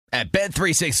At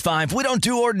Bet365, we don't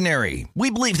do ordinary. We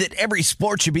believe that every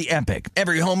sport should be epic.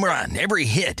 Every home run, every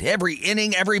hit, every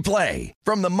inning, every play.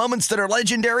 From the moments that are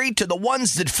legendary to the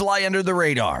ones that fly under the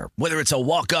radar. Whether it's a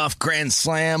walk-off grand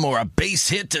slam or a base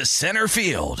hit to center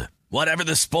field. Whatever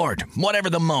the sport, whatever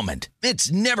the moment.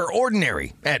 It's never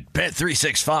ordinary at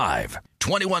Bet365.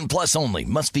 21 plus only.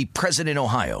 Must be present in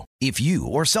Ohio. If you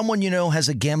or someone you know has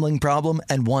a gambling problem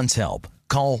and wants help,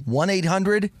 call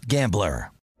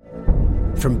 1-800-GAMBLER.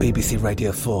 From BBC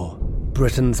Radio 4,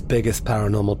 Britain's biggest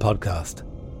paranormal podcast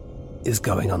is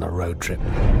going on a road trip.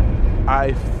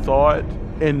 I thought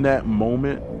in that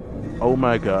moment, oh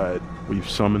my God, we've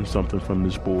summoned something from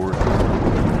this board.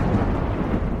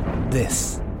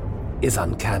 This is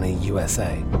Uncanny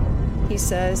USA. He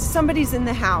says, somebody's in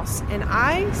the house, and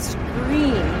I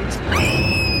screamed.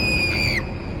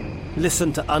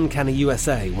 Listen to Uncanny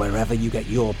USA wherever you get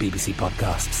your BBC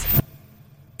podcasts,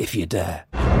 if you dare.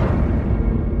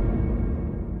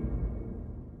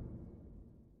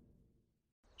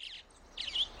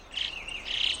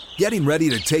 Getting ready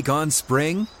to take on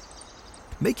spring?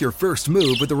 Make your first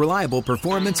move with the reliable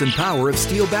performance and power of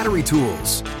Steel battery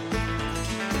tools.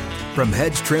 From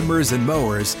hedge trimmers and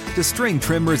mowers to string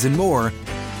trimmers and more,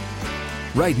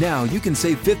 right now you can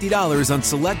save $50 on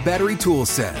select battery tool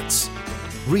sets.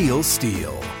 Real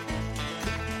Steel.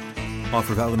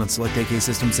 Offer valid on select AK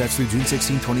system sets through June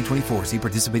 16, 2024. See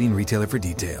participating retailer for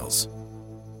details.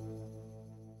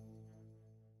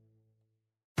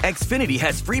 Xfinity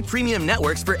has free premium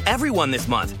networks for everyone this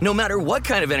month, no matter what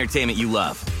kind of entertainment you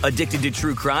love. Addicted to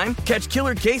true crime? Catch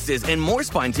killer cases and more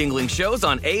spine-tingling shows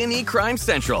on A&E Crime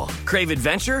Central. Crave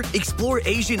adventure? Explore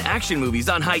Asian action movies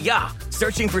on Hi-YAH.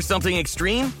 Searching for something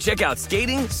extreme? Check out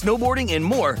skating, snowboarding, and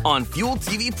more on Fuel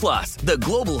TV Plus, the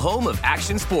global home of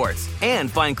action sports.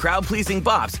 And find crowd-pleasing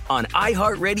bops on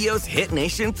iHeartRadio's Hit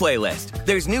Nation playlist.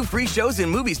 There's new free shows and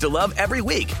movies to love every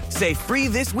week. Say free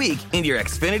this week in your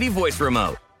Xfinity voice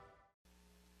remote.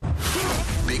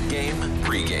 Big Game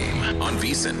Pregame on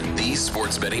VSiN, the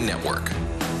Sports Betting Network.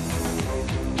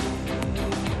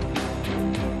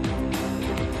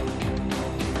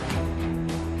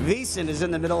 VSiN is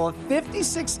in the middle of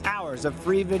 56 hours of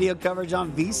free video coverage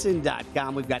on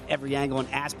VSiN.com. We've got every angle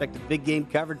and aspect of big game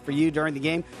covered for you during the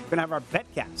game. We're going to have our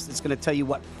BetCast that's going to tell you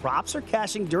what props are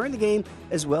cashing during the game,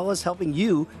 as well as helping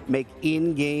you make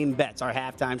in-game bets. Our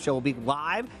halftime show will be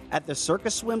live at the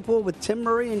Circus Swim Pool with Tim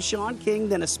Murray and Sean King,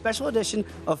 then a special edition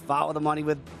of Follow the Money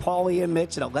with Paulie and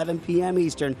Mitch at 11 p.m.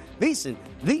 Eastern. VSiN,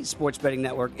 the Sports Betting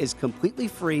Network, is completely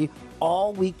free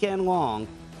all weekend long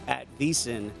at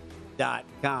VSiN.com.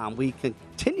 We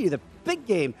continue the big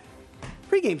game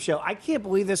pregame show. I can't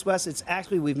believe this, Wes. It's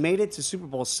actually, we've made it to Super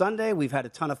Bowl Sunday. We've had a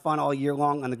ton of fun all year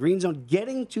long on the Green Zone,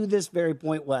 getting to this very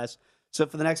point, Wes. So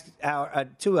for the next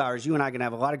 2 hours, you and I are going to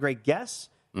have a lot of great guests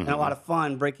and a lot of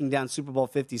fun breaking down Super Bowl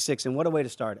 56. And what a way to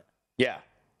start it. Yeah.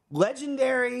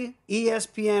 Legendary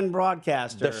ESPN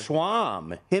broadcaster. The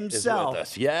Schwam himself. Is with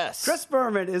us. Yes. Chris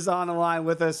Berman is on the line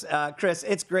with us. Chris,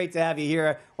 it's great to have you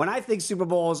here. When I think Super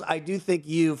Bowls, I do think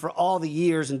you for all the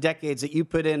years and decades that you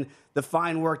put in the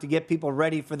fine work to get people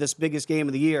ready for this biggest game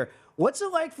of the year. What's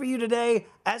it like for you today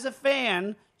as a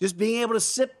fan, just being able to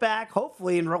sit back,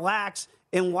 hopefully, and relax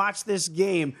and watch this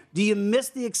game? Do you miss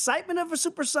the excitement of a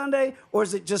Super Sunday, or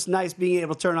is it just nice being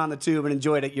able to turn on the tube and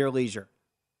enjoy it at your leisure?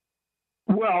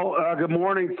 Well, good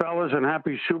morning, fellas, and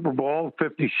happy Super Bowl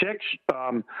 56.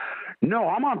 No,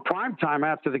 I'm on prime time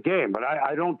after the game, but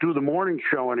I don't do the morning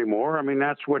show anymore. I mean,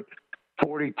 that's what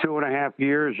 42 and a half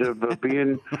years of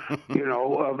being,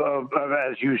 of,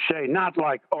 as you say, not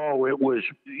like, oh, it was,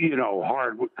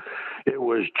 hard. It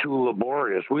was too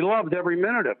laborious. We loved every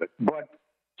minute of it. But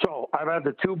so I've had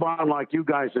the tube on like you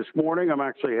guys this morning. I'm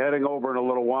actually heading over in a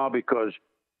little while because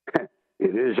it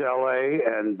is L.A.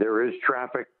 and there is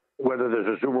traffic. Whether there's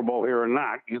a Super Bowl here or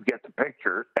not, you get the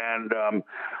picture. And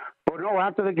but no,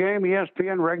 after the game,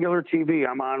 ESPN regular TV,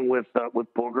 I'm on with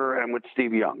Booger and with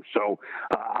Steve Young. So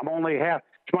I'm only half.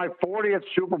 It's my 40th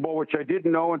Super Bowl, which I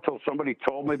didn't know until somebody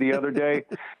told me the other day.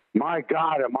 My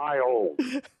God, am I old?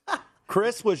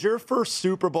 Chris, was your first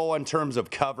Super Bowl in terms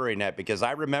of covering it? Because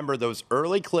I remember those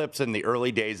early clips in the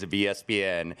early days of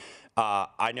ESPN.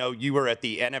 I know you were at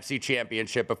the NFC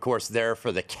Championship, of course, there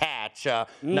for the catch.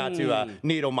 Not to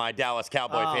needle my Dallas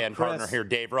Cowboy fan Chris. partner here,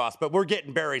 Dave Ross, but we're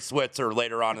getting Barry Switzer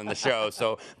later on in the show,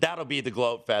 so that'll be the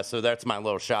Gloat Fest. So that's my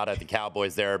little shot at the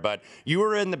Cowboys there. But you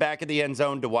were in the back of the end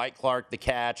zone, Dwight Clark, the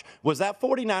catch. Was that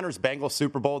 49ers-Bengals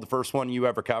Super Bowl the first one you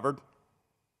ever covered?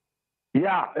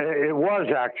 Yeah, it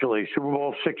was actually Super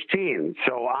Bowl 16.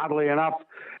 So oddly enough,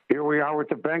 here we are with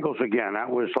the Bengals again. That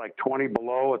was like 20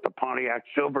 below at the Pontiac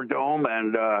Silverdome,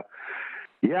 and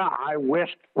Yeah, I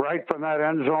whisked right from that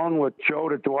end zone with Joe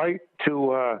to Dwight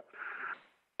to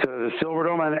the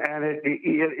Silverdome, and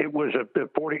it was a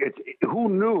 40. Who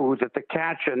knew that the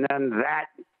catch and then that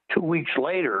 2 weeks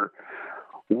later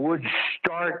would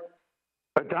start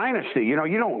a dynasty? You know,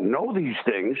 you don't know these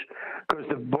things because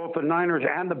both the Niners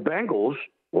and the Bengals,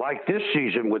 like this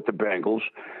season with the Bengals,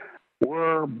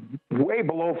 were way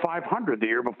below 500 the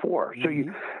year before.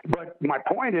 Mm-hmm. But my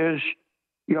point is,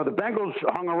 you know, the Bengals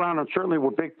hung around and certainly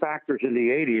were big factors in the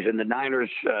 80s, and the Niners,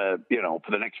 for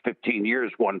the next 15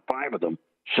 years, won 5 of them.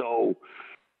 So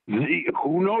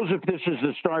who knows if this is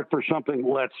the start for something,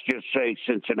 let's just say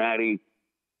Cincinnati.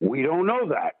 We don't know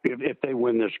that if they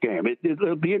win this game.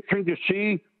 It'll be interesting to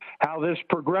see how this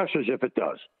progresses if it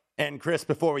does. And Chris,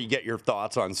 before we get your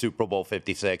thoughts on Super Bowl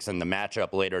 56 and the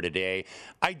matchup later today,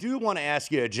 I do want to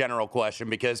ask you a general question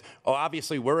because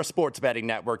obviously we're a sports betting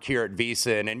network here at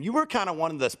VSiN, and you were kind of one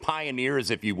of the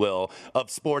pioneers, if you will, of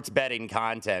sports betting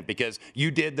content because you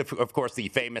did, of course, the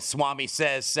famous Swami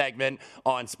Says segment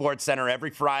on SportsCenter every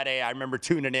Friday. I remember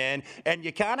tuning in, and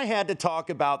you kind of had to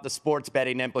talk about the sports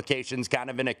betting implications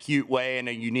kind of in a cute way, in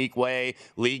a unique way.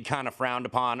 League kind of frowned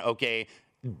upon, okay,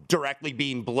 directly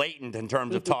being blatant in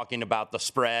terms of talking about the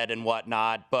spread and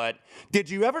whatnot. But did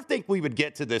you ever think we would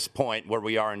get to this point where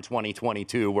we are in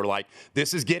 2022 where, like,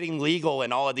 this is getting legal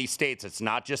in all of these states? It's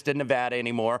not just in Nevada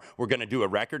anymore. We're going to do a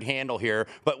record handle here,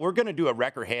 but we're going to do a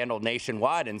record handle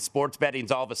nationwide, and sports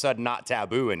betting's all of a sudden not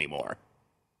taboo anymore.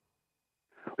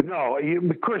 No,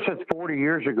 Chris, that's 40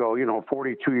 years ago,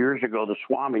 42 years ago, the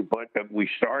Swami, but we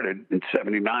started in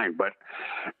 79. But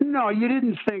no, you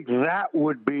didn't think that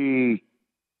would be.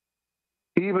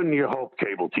 Even you hope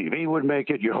cable TV would make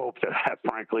it. You hope that,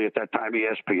 frankly, at that time,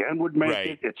 ESPN would make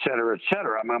it, et cetera, et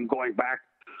cetera. I mean, I'm going back.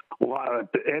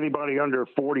 Anybody under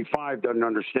 45 doesn't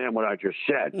understand what I just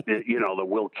said. The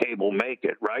will cable make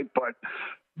it, right? But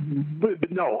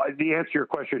no, the answer to your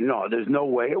question, no, there's no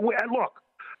way. And look,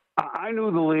 I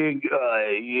knew the league,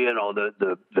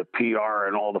 the PR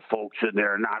and all the folks in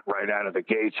there, not right out of the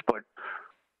gates, but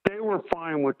they were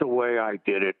fine with the way I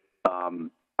did it.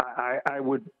 I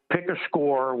would pick a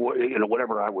score,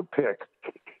 whatever I would pick,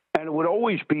 and it would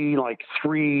always be like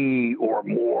 3 or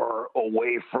more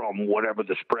away from whatever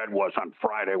the spread was on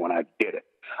Friday when I did it.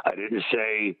 I didn't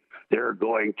say they're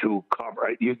going to cover.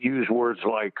 You use words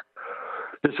like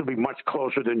this will be much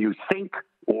closer than you think,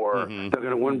 or they're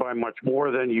going to win by much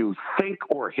more than you think,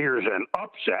 or here's an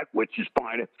upset, which is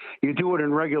fine. You do it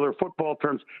in regular football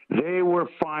terms. They were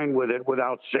fine with it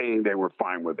without saying they were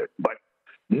fine with it. But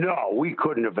no, we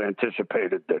couldn't have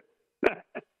anticipated that.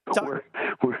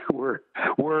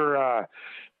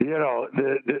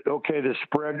 The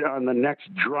spread on the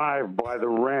next drive by the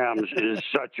Rams is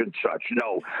such and such.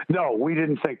 No, we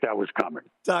didn't think that was coming.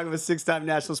 Talking with 6-time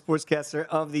National Sportscaster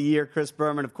of the Year, Chris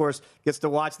Berman, of course, gets to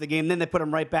watch the game. Then they put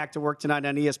him right back to work tonight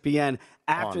on ESPN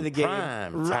after the game.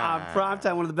 On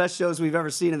primetime, one of the best shows we've ever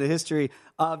seen in the history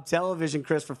of television,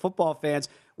 Chris, for football fans.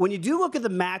 When you do look at the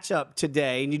matchup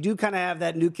today, and you do kind of have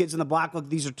that new kids in the block look,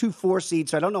 these are 2 4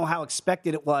 seeds, so I don't know how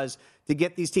expected it was to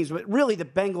get these teams. But really, the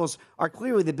Bengals are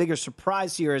clearly the bigger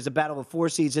surprise here as a battle of 4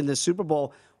 seeds in the Super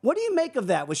Bowl. What do you make of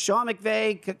that? With Sean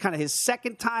McVay, kind of his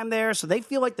second time there, so they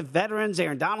feel like the veterans.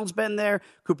 Aaron Donald's been there,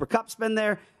 Cooper Kupp's been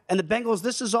there, and the Bengals,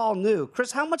 this is all new.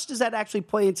 Chris, how much does that actually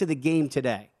play into the game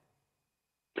today?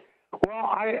 Well,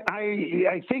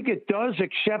 I think it does,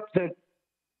 except that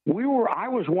I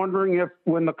was wondering if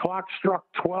when the clock struck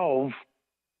 12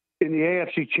 in the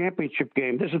AFC Championship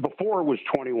game, this is before it was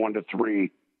 21-3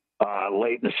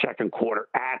 late in the second quarter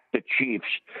at the Chiefs,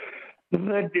 the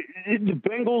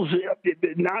Bengals,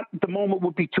 not the moment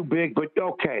would be too big, but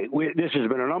okay, this has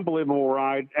been an unbelievable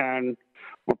ride, and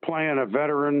we're playing a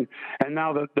veteran, and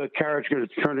now the carrot's going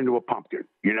to turn into a pumpkin,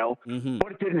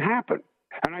 But it didn't happen.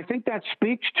 And I think that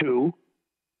speaks to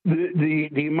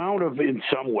the amount of, in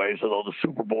some ways, although the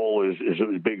Super Bowl is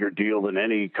a bigger deal than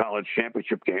any college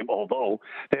championship game, although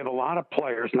they have a lot of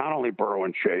players, not only Burrow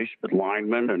and Chase, but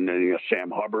linemen and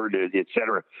Sam Hubbard, et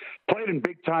cetera, played in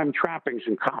big-time trappings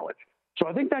in college. So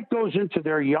I think that goes into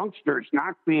their youngsters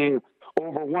not being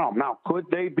overwhelmed. Now, could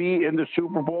they be in the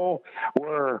Super Bowl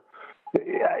where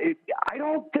I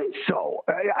don't think so.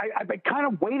 I've been kind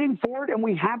of waiting for it, and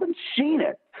we haven't seen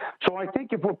it. So I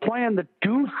think if we're playing the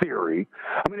do theory,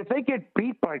 if they get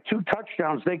beat by 2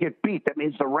 touchdowns, they get beat. That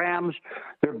means the Rams,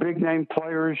 their big-name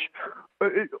players,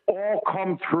 all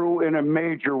come through in a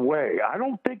major way. I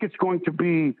don't think it's going to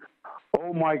be,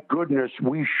 oh, my goodness,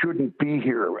 we shouldn't be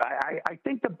here. I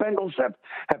think the Bengals have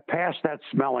passed that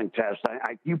smelling test.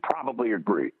 You probably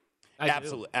agree.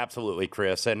 Absolutely,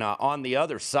 Chris. And on the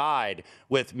other side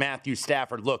with Matthew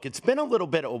Stafford, look, it's been a little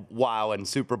bit of a while in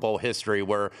Super Bowl history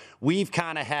where we've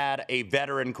kind of had a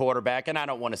veteran quarterback, and I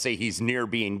don't want to say he's near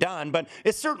being done, but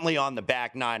it's certainly on the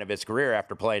back nine of his career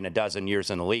after playing a dozen years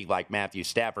in the league like Matthew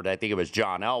Stafford. I think it was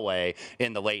John Elway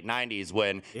in the late 90s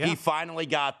when he finally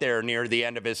got there near the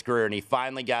end of his career, and he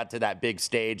finally got to that big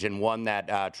stage and won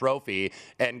that trophy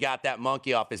and got that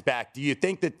monkey off his back. Do you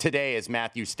think that today is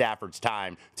Matthew Stafford's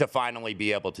time to finally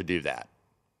be able to do that?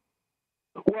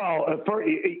 Well,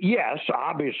 yes,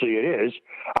 obviously it is.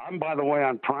 I'm, by the way,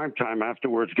 on primetime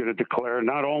afterwards going to declare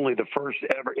not only the first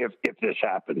ever, if this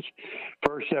happens,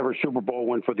 first ever Super Bowl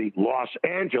win for the Los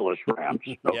Angeles Rams,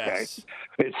 okay? Yes.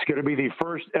 It's going to be the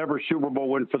first ever Super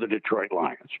Bowl win for the Detroit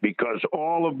Lions because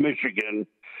all of Michigan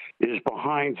is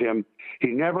behind him. He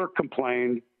never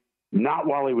complained, not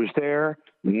while he was there,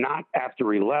 not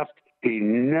after he left. He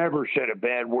never said a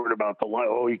bad word about the line.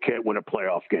 Oh, you can't win a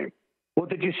playoff game. Well,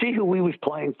 did you see who he was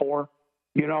playing for?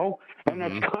 You know, and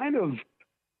that's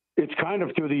it's kind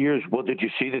of through the years. Well, did you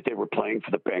see that they were playing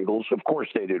for the Bengals? Of course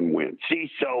they didn't win. See,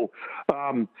 so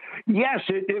yes,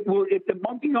 the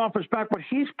monkey off his back, but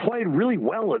he's played really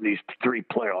well in these three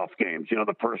playoff games. You know,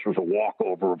 the first was a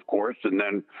walkover, of course, and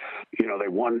then, you know, they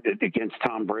won against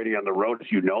Tom Brady on the road,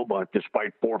 as you know, but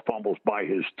despite 4 fumbles by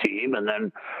his team, and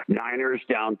then Niners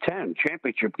down 10,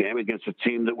 championship game against a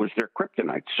team that was their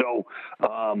kryptonite. So,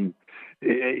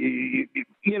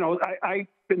 you know, I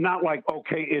not like,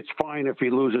 okay, it's fine if he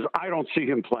loses. I don't see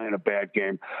him playing a bad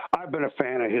game. I've been a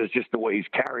fan of his, just the way he's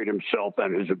carried himself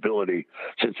and his ability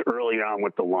since early on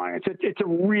with the Lions. It's a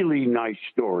really nice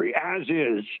story, as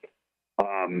is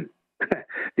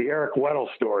the Eric Weddle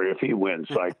story. If he wins,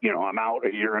 like, you know, I'm out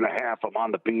a year and a half, I'm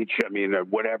on the beach. I mean,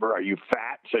 whatever. Are you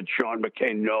fat? Said Sean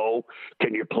McCain. No.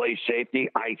 Can you play safety?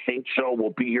 I think so.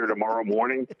 We'll be here tomorrow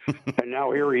morning. And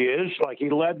now here he is. Like, he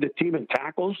led the team in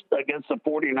tackles against the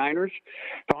 49ers.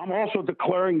 So I'm also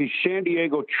declaring the San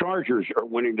Diego Chargers are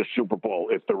winning the Super Bowl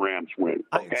if the Rams win.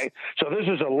 Okay. So this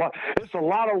is a lot. It's a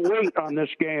lot of weight on this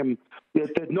game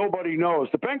that nobody knows.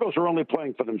 The Bengals are only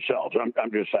playing for themselves.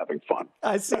 I'm just having fun.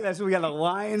 I see that. So we got the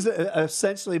Lions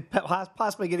essentially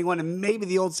possibly getting one, and maybe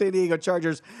the old San Diego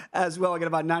Chargers as well. I got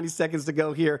about 90 seconds to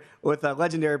go here with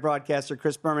legendary broadcaster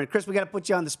Chris Berman. Chris, we got to put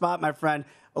you on the spot, my friend.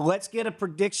 Let's get a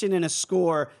prediction and a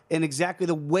score and exactly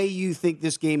the way you think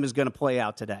this game is going to play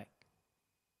out today.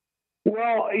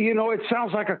 Well, you know, it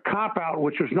sounds like a cop-out,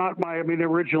 which was not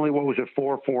originally, what was it,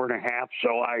 4.5?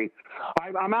 So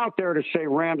I'm out there to say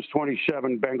Rams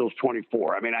 27, Bengals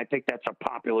 24. I mean, I think that's a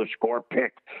popular score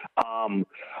pick.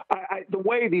 The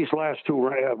way these last two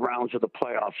rounds of the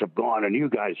playoffs have gone, and you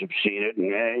guys have seen it,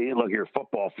 and hey, look, you're a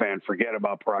football fan, forget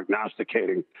about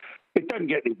prognosticating. It doesn't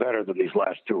get any better than these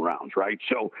last two rounds, right?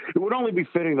 So it would only be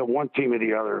fitting that one team or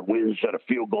the other wins at a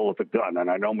field goal with a gun.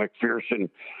 And I know McPherson,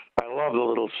 I love the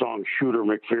little song Shooter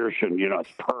McPherson. You know,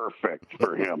 it's perfect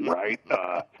for him, right?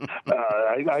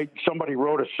 Somebody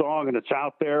wrote a song and it's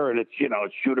out there and it's, you know,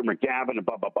 it's Shooter McGavin and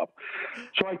blah, blah, blah.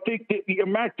 So I think that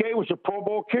Matt Gay was a Pro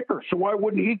Bowl kicker. So why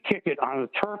wouldn't he kick it on a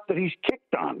turf that he's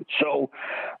kicked on? So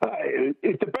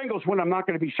if the Bengals win, I'm not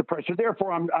going to be surprised. So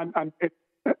therefore,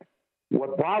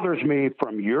 what bothers me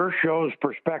from your show's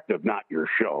perspective, not your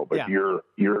show, but your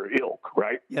ilk,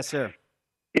 right? Yes, sir.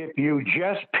 If you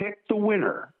just picked the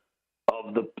winner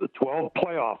of the 12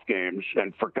 playoff games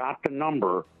and forgot the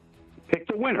number, pick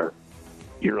the winner,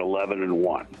 you're 11-1.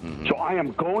 Mm-hmm. So I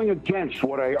am going against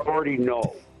what I already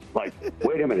know. Like,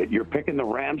 wait a minute, you're picking the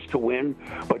Rams to win,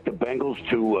 but the Bengals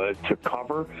to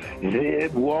cover?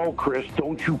 Whoa, Chris,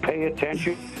 don't you pay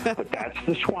attention? But that's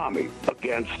the Swami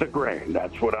against the grain.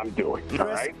 That's what I'm doing, Chris, all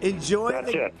right? Enjoy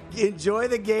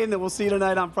the game that we'll see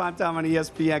tonight on Primetime on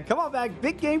ESPN. Come on back,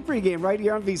 big game pregame right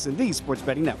here on VSiN, the Sports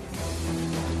Betting Network.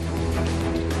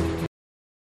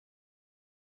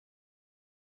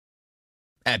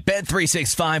 At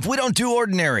Bet365, we don't do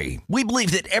ordinary. We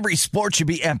believe that every sport should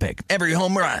be epic. Every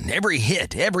home run, every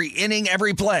hit, every inning,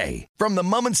 every play. From the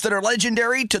moments that are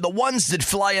legendary to the ones that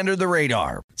fly under the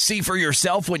radar. See for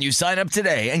yourself when you sign up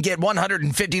today and get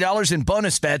 $150 in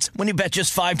bonus bets when you bet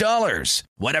just $5.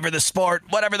 Whatever the sport,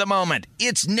 whatever the moment,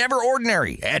 it's never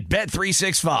ordinary at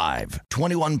Bet365.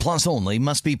 21 plus only.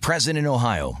 Must be present in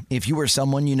Ohio. If you or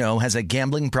someone you know has a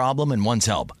gambling problem and wants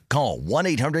help, call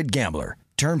 1-800-GAMBLER.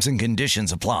 Terms and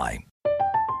conditions apply.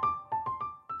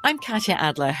 I'm Katya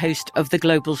Adler, host of The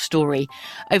Global Story.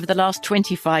 Over the last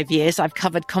 25 years, I've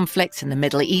covered conflicts in the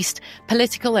Middle East,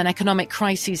 political and economic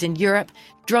crises in Europe,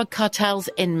 drug cartels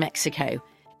in Mexico.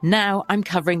 Now I'm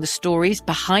covering the stories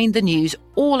behind the news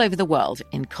all over the world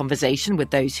in conversation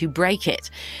with those who break it.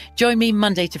 Join me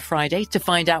Monday to Friday to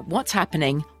find out what's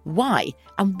happening, why,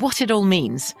 and what it all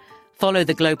means. Follow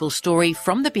The Global Story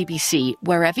from the BBC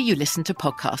wherever you listen to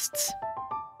podcasts.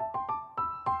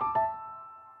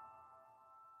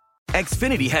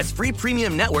 Xfinity has free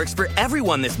premium networks for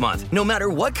everyone this month, no matter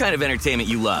what kind of entertainment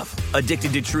you love.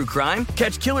 Addicted to true crime?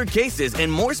 Catch killer cases and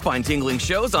more spine-tingling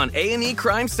shows on A&E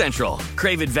Crime Central.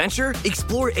 Crave adventure?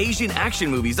 Explore Asian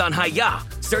action movies on Hi-YAH.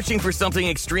 Searching for something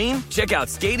extreme? Check out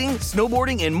skating,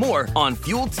 snowboarding, and more on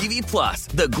Fuel TV Plus,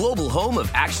 the global home of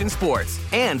action sports.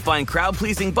 And find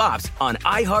crowd-pleasing bops on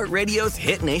iHeartRadio's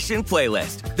Hit Nation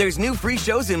playlist. There's new free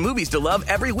shows and movies to love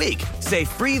every week. Say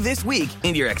free this week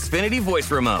in your Xfinity voice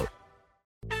remote.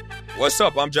 What's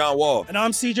up? I'm John Wall. And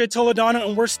I'm CJ Toledano,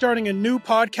 and we're starting a new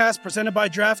podcast presented by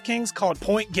DraftKings called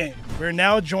Point Game. We're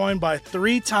now joined by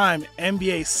three-time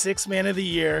NBA Sixth Man of the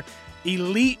Year,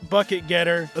 elite bucket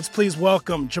getter. Let's please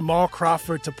welcome Jamal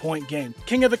Crawford to Point Game.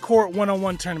 King of the Court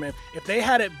one-on-one tournament. If they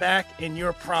had it back in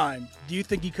your prime, do you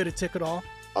think you could have took it all?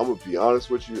 I'm going to be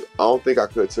honest with you. I don't think I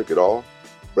could have took it all,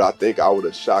 but I think I would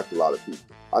have shocked a lot of people.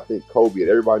 I think Kobe and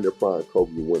everybody in their prime,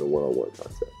 Kobe would win a one-on-one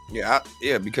contest. Yeah,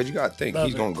 because you got to think,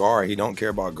 he's going to guard. He don't care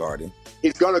about guarding.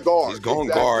 He's going to guard. He's going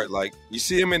to guard. Like, you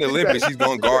see him in the Olympics, he's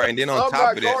going to guard. And then on top of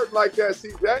that. I'm not guarding like that,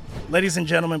 CJ. Ladies and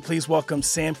gentlemen, please welcome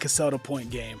Sam Cassell to Point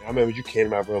Game. I remember you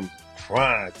came out from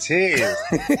prime 10.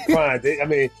 I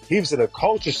mean, he was in a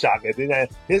culture shock. And then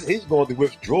he's going through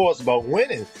withdrawals about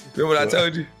winning. Remember what I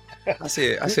told you? I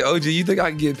said, OG, you think I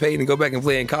can get paid and go back and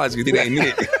play in college because it ain't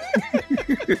it?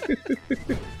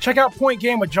 Check out Point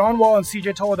Game with John Wall and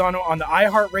CJ Toledano on the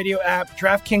iHeartRadio app,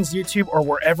 DraftKings YouTube, or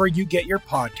wherever you get your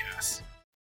podcasts.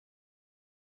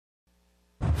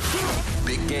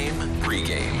 Big Game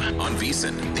Pregame on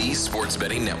VSiN, the Sports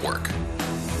Betting Network.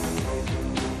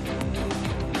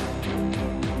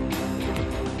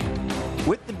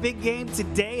 With the big game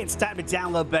today, it's time to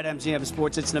download BetMGM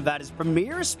Sports. It's Nevada's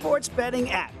premier sports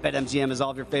betting app. BetMGM has all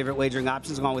of your favorite wagering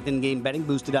options, along with in-game betting,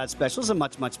 boosted odds specials, and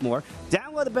much, much more.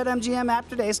 Download the BetMGM app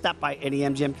today. Stop by any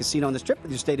MGM casino on the Strip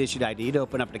with your state-issued ID to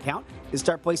open up an account and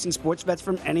start placing sports bets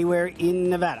from anywhere in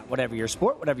Nevada. Whatever your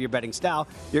sport, whatever your betting style,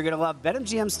 you're going to love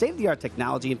BetMGM's state-of-the-art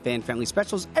technology and fan-friendly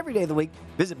specials every day of the week.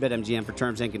 Visit BetMGM for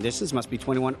terms and conditions. Must be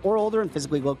 21 or older and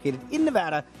physically located in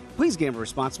Nevada. Please gamble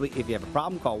responsibly. If you have a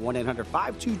problem, call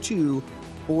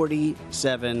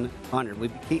 1-800-522-4700.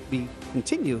 We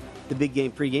continue the big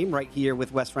game pregame right here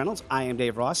with Wes Reynolds. I am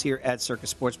Dave Ross here at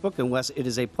Circus Sportsbook. And Wes, it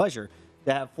is a pleasure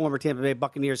to have former Tampa Bay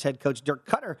Buccaneers head coach Dirk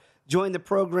Koetter join the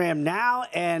program now.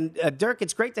 And Dirk,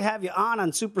 it's great to have you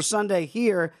on Super Sunday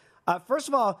here. First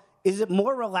of all, is it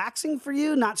more relaxing for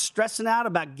you, not stressing out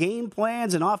about game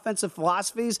plans and offensive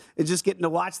philosophies and just getting to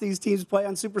watch these teams play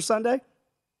on Super Sunday?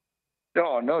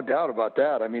 Oh, no doubt about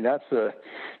that. I mean, that's the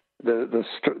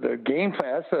game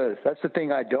plan. That's the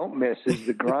thing I don't miss is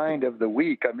the grind of the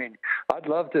week. I mean, I'd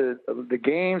love the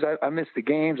games. I miss the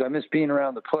games. I miss being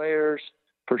around the players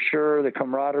for sure, the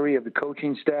camaraderie of the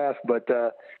coaching staff. But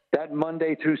that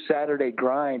Monday through Saturday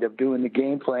grind of doing the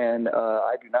game plan,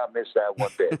 I do not miss that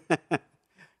one bit.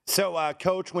 So,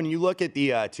 Coach, when you look at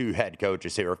the two head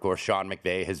coaches here, of course, Sean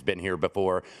McVay has been here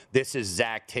before. This is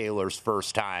Zach Taylor's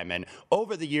first time. And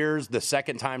over the years, the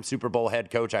second-time Super Bowl head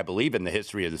coach, I believe in the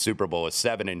history of the Super Bowl, is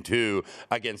 7-2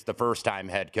 against the first-time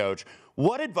head coach.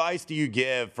 What advice do you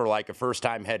give for, like, a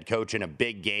first-time head coach in a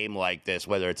big game like this,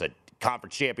 whether it's a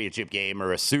conference championship game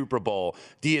or a Super Bowl?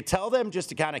 Do you tell them just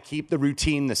to kind of keep the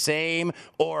routine the same,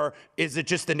 or is it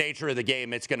just the nature of the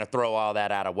game it's going to throw all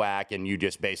that out of whack and you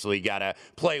just basically got to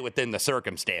play within the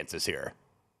circumstances here?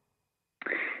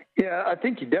 Yeah, I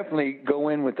think you definitely go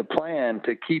in with the plan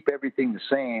to keep everything the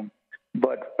same.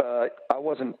 But I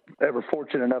wasn't ever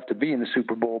fortunate enough to be in the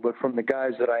Super Bowl, but from the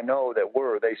guys that I know that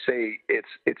were, they say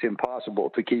it's impossible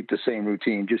to keep the same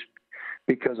routine just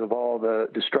because of all the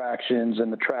distractions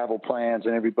and the travel plans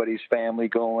and everybody's family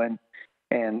going.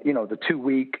 And, you know, the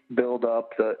 2-week build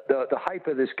up, the hype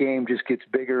of this game just gets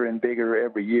bigger and bigger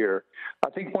every year.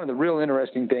 I think one of the real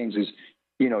interesting things is,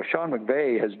 you know, Sean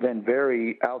McVay has been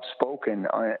very outspoken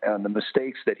on the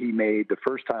mistakes that he made the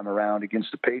first time around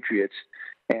against the Patriots.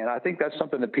 And I think that's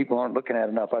something that people aren't looking at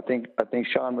enough. I think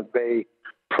Sean McVay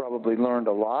probably learned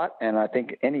a lot. And I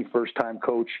think any first-time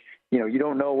coach, you know, you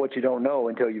don't know what you don't know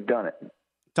until you've done it.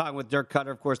 Talking with Dirk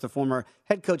Koetter, of course, the former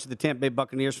head coach of the Tampa Bay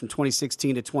Buccaneers from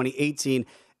 2016 to 2018.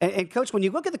 And Coach, when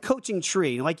you look at the coaching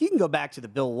tree, like you can go back to the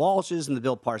Bill Walshes and the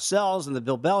Bill Parcells and the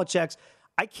Bill Belichicks.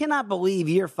 I cannot believe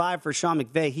year 5 for Sean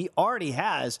McVay. He already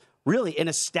has really an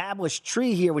established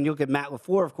tree here when you look at Matt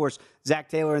LaFleur, of course, Zach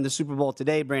Taylor in the Super Bowl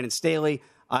today, Brandon Staley.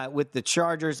 with the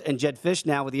Chargers and Jedd Fisch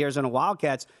now with the Arizona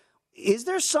Wildcats. Is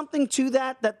there something to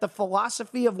that the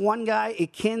philosophy of one guy,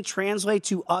 it can translate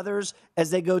to others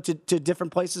as they go to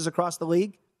different places across the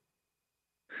league?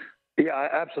 Yeah,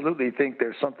 I absolutely think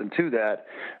there's something to that.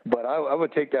 But I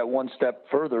would take that one step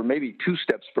further, maybe two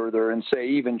steps further, and say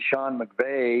even Sean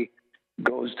McVay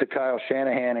goes to Kyle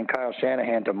Shanahan and Kyle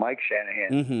Shanahan to Mike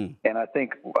Shanahan. Mm-hmm. And I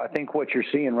think what you're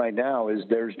seeing right now is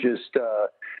there's just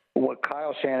what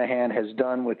Kyle Shanahan has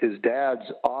done with his dad's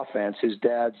offense, his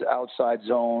dad's outside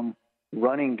zone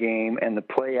running game, and the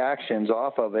play actions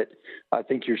off of it. I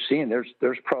think you're seeing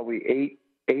there's probably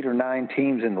eight or nine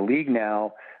teams in the league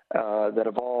now that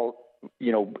have all,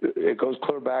 it goes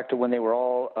clear back to when they were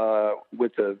all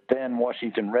with the then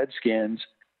Washington Redskins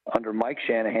under Mike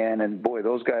Shanahan, and boy,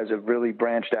 those guys have really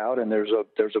branched out, and there's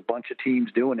a bunch of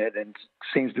teams doing it, and it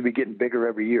seems to be getting bigger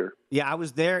every year. Yeah, I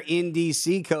was there in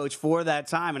D.C., Coach, for that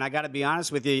time, and I got to be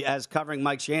honest with you, as covering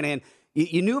Mike Shanahan,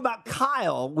 you knew about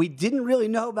Kyle. We didn't really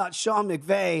know about Sean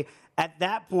McVay at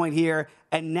that point here,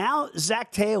 and now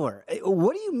Zac Taylor.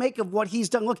 What do you make of what he's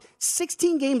done? Look,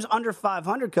 16 games under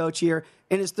 500, Coach, here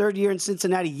in his third year in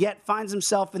Cincinnati, yet finds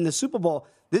himself in the Super Bowl.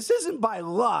 This isn't by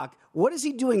luck. What is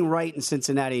he doing right in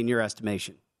Cincinnati in your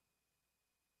estimation?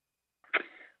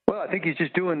 Well, I think he's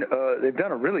just doing they've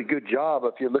done a really good job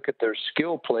if you look at their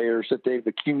skill players that they've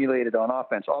accumulated on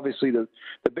offense. Obviously, the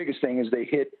biggest thing is they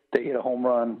hit a home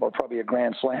run or probably a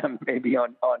grand slam maybe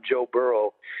on Joe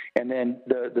Burrow. And then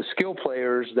the skill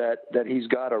players that he's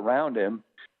got around him.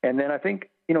 And then I think,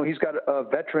 he's got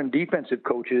veteran defensive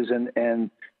coaches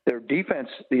and their defense,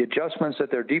 the adjustments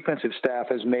that their defensive staff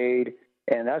has made,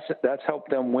 and that's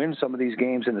helped them win some of these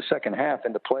games in the second half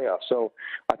in the playoffs. So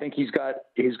I think he's got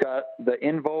the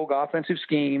in vogue offensive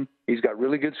scheme. He's got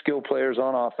really good skill players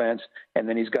on offense, and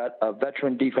then he's got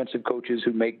veteran defensive coaches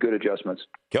who make good adjustments.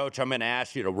 Coach, I'm going to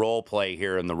ask you to role play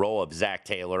here in the role of Zac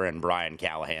Taylor and Brian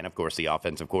Callahan, of course, the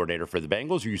offensive coordinator for the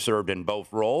Bengals. You served in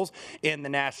both roles in the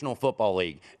National Football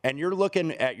League. And you're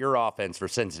looking at your offense for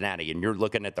Cincinnati, and you're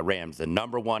looking at the Rams, the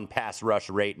number one pass rush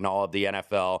rate in all of the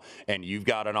NFL. And you've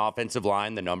got an offensive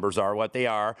line. The numbers are what they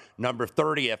are. Number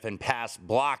 30th in pass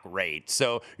block rate.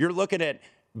 So you're looking at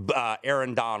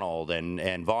Aaron Donald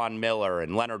and Von Miller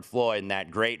and Leonard Floyd and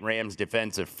that great Rams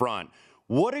defensive front.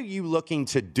 What are you looking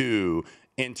to do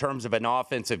in terms of an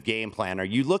offensive game plan? Are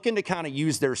you looking to kind of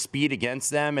use their speed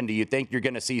against them? And do you think you're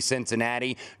going to see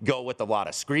Cincinnati go with a lot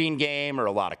of screen game or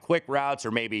a lot of quick routes,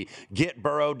 or maybe get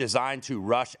Burrow designed to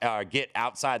rush, get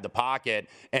outside the pocket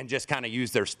and just kind of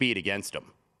use their speed against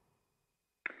them?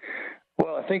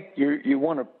 Well, I think you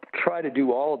want to try to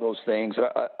do all of those things.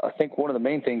 I think one of the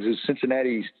main things is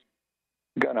Cincinnati's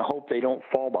going to hope they don't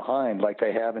fall behind like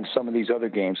they have in some of these other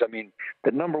games. I mean,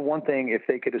 the number one thing, if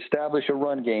they could establish a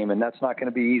run game, and that's not going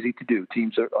to be easy to do.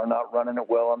 Teams are not running it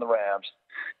well on the Rams.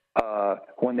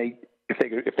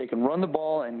 If they can run the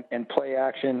ball and play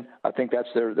action, I think that's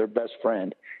their best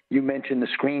friend. You mentioned the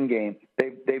screen game.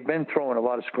 They've been throwing a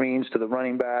lot of screens to the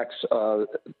running backs.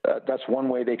 That's one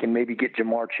way they can maybe get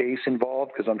Jamar Chase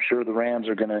involved, because I'm sure the Rams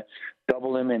are going to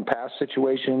double him in pass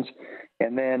situations.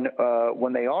 And then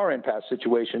when they are in pass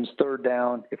situations, third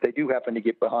down, if they do happen to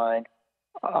get behind,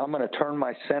 I'm going to turn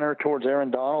my center towards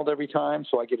Aaron Donald every time,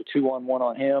 so I get a 2-on-1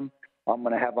 on him. I'm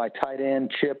going to have my tight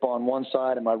end Chip on one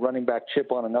side and my running back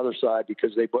Chip on another side,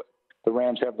 because the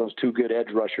Rams have those two good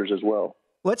edge rushers as well.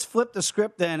 Let's flip the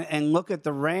script then and look at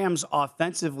the Rams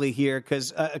offensively here,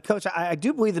 because, Coach, I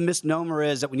do believe the misnomer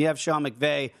is that when you have Sean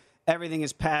McVay, everything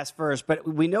is pass first. But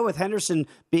we know with Henderson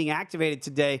being activated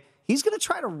today, he's going to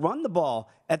try to run the ball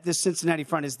at this Cincinnati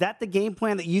front. Is that the game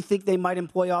plan that you think they might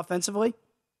employ offensively?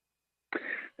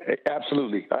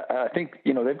 Absolutely. I think,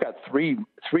 they've got three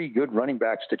good running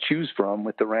backs to choose from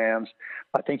with the Rams.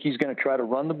 I think he's going to try to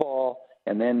run the ball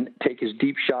and then take his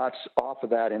deep shots off of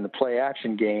that in the play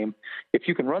action game. If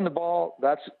you can run the ball,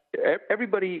 that's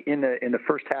everybody in the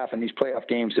first half in these playoff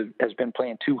games has been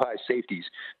playing two high safeties.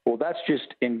 Well, that's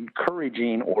just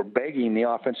encouraging or begging the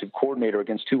offensive coordinator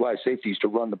against two high safeties to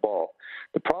run the ball.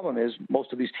 The problem is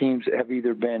most of these teams have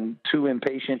either been too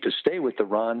impatient to stay with the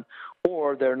run,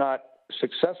 or they're not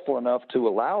successful enough to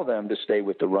allow them to stay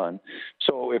with the run.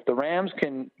 So if the Rams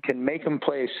can make them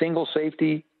play a single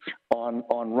safety on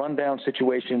rundown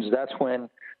situations, that's when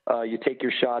you take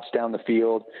your shots down the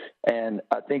field. And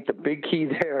I think the big key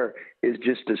there is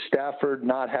just to Stafford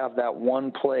not have that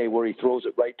one play where he throws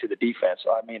it right to the defense.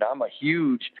 I mean, I'm a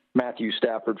huge Matthew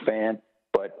Stafford fan,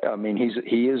 but I mean,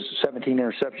 he is 17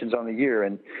 interceptions on the year,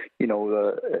 and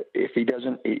if he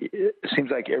doesn't, it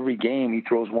seems like every game he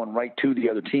throws one right to the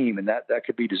other team, and that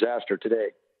could be disaster today.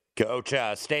 Coach,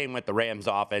 staying with the Rams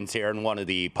offense here, and one of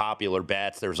the popular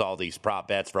bets, there's all these prop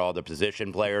bets for all the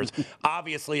position players.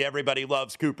 Obviously, everybody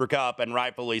loves Cooper Kupp, and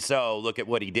rightfully so. Look at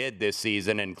what he did this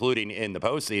season, including in the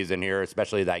postseason here,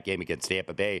 especially that game against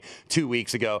Tampa Bay 2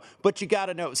 weeks ago. But you got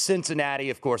to know, Cincinnati,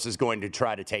 of course, is going to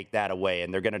try to take that away,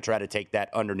 and they're going to try to take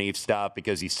that underneath stuff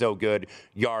because he's so good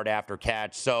yard after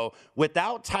catch. So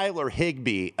without Tyler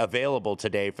Higbee available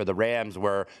today for the Rams,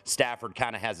 where Stafford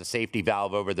kind of has a safety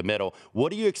valve over the middle,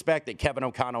 what do you expect that Kevin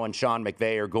O'Connell and Sean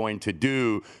McVay are going to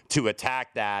do to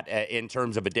attack that in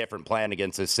terms of a different plan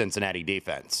against this Cincinnati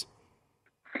defense?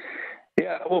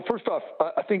 Yeah, well, first off,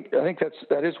 I think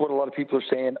that is what a lot of people are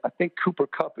saying. I think Cooper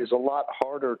Kupp is a lot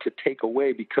harder to take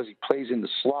away because he plays in the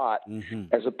slot,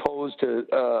 as opposed to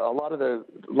a lot of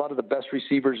the best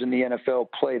receivers in the NFL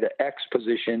play the X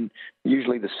position,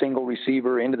 usually the single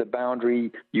receiver into the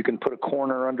boundary. You can put a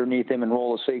corner underneath him and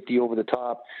roll a safety over the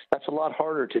top. That's a lot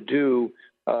harder to do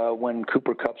when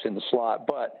Cooper Kupp's in the slot.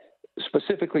 But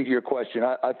specifically to your question,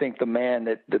 I think the man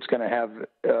that's going to have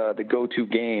the go-to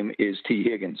game is T.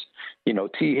 Higgins. You know,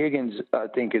 T. Higgins, I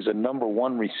think, is a number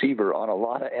one receiver on a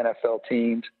lot of NFL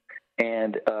teams.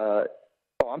 And,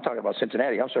 I'm talking about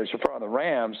Cincinnati. I'm sorry. So far on the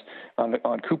Rams,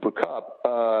 on Cooper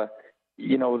Kupp,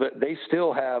 you know, they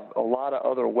still have a lot of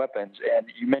other weapons. And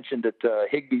you mentioned that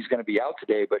Higbee's going to be out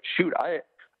today, but shoot, I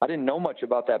didn't know much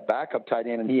about that backup tight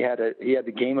end, and he had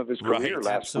the game of his career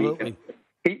last week. And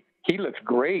he looks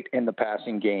great in the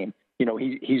passing game. You know,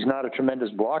 he's not a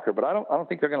tremendous blocker, but I don't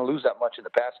think they're going to lose that much in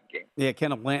the passing game. Yeah,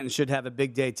 Kendall Blanton should have a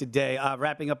big day today.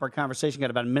 Wrapping up our conversation,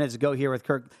 got about a minute to go here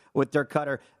with Dirk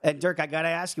Cutter. And Dirk, I got to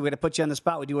ask you, we're going to put you on the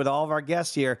spot. We do it with all of our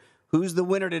guests here. Who's the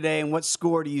winner today, and what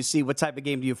score do you see? What type of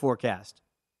game do you forecast?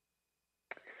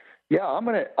 Yeah, I'm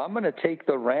gonna take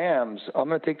the Rams. I'm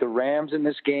gonna take the Rams in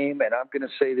this game, and I'm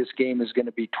gonna say this game is going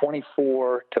to be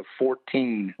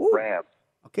 24-14 Rams.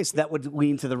 Okay, so that would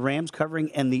lean to the Rams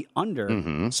covering and the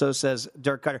under. So says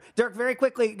Dirk Cutter. Dirk, very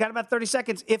quickly, got about 30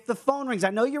 seconds. If the phone rings, I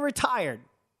know you're retired,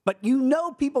 but you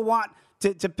know people want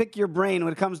to pick your brain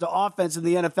when it comes to offense in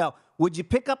the NFL. Would you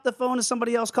pick up the phone if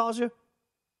somebody else calls you?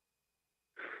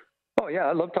 Oh yeah,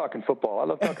 I love talking football. I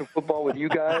love talking football with you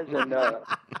guys, and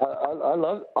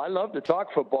I love to talk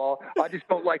football. I just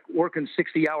don't like working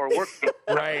 60-hour work weeks.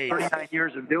 Right. 39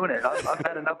 years of doing it. I've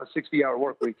had enough of 60-hour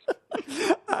work weeks.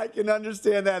 I can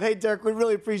understand that. Hey, Dirk, we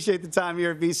really appreciate the time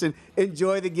here at VSiN.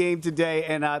 Enjoy the game today,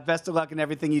 and best of luck in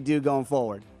everything you do going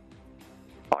forward.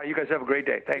 Oh, you guys have a great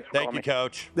day. Thanks for calling me. Thank you,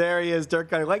 Coach. There he is, Dirk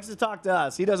Cutter. He likes to talk to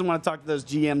us. He doesn't want to talk to those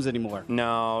GMs anymore.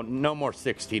 No more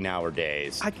 16-hour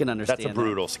days. I can understand That's a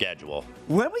brutal schedule.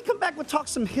 When we come back, we'll talk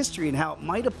some history and how it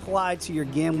might apply to your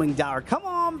gambling dollar. Come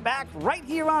on back right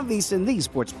here on VSiN, the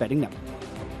Sports Betting Network.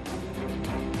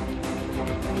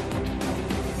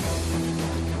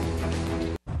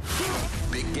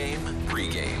 Big Game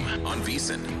Pregame on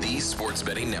VSiN, the Sports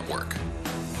Betting Network.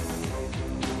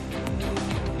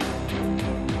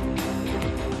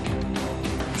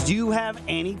 Do you have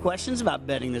any questions about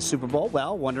betting the Super Bowl?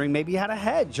 Well, wondering maybe how to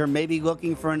hedge, or maybe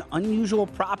looking for an unusual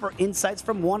proper insights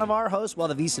from one of our hosts? Well,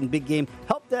 the VSiN Big Game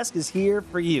Help Desk is here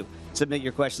for you. Submit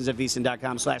your questions at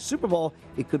VSiN.com/Super Bowl.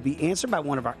 It could be answered by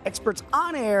one of our experts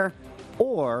on air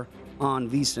or on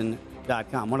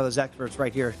VSiN.com. One of those experts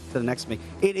right here to the next to me.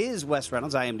 It is Wes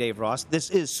Reynolds. I am Dave Ross. This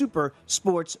is Super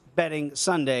Sports Betting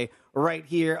Sunday right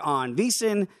here on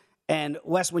VSiN. And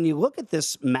Wes, when you look at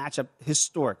this matchup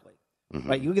historically,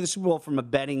 right? You look at the Super Bowl from a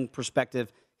betting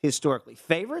perspective historically.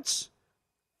 Favorites,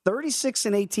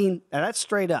 36-18. Now, that's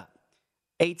straight up.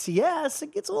 ATS,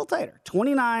 it gets a little tighter.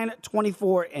 29,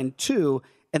 24, and 2.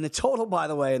 And the total, by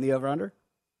the way, in the over-under,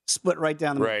 split right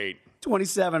down the middle. Right.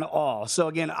 27 all. So,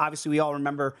 again, obviously, we all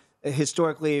remember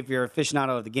historically, if you're an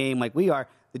aficionado of the game like we are,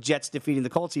 the Jets defeating the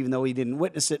Colts, even though we didn't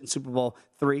witness it in Super Bowl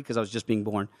III because I was just being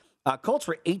born. Colts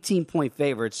were 18-point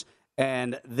favorites.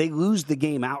 And they lose the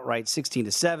game outright,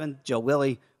 16-7. Joe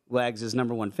Willie wags his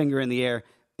number one finger in the air,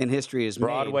 and history is made.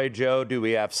 Broadway Joe, do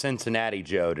we have Cincinnati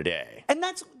Joe today? And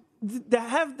there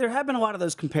have been a lot of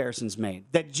those comparisons made.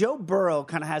 That Joe Burrow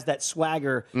kind of has that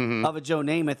swagger of a Joe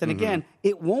Namath. And again,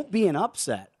 it won't be an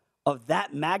upset of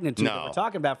that magnitude that we're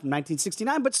talking about from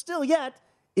 1969, but still yet,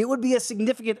 it would be a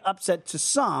significant upset to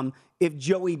some if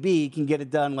Joey B can get it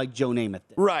done like Joe Namath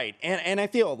did. Right. And I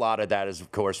feel a lot of that is,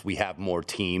 of course, we have more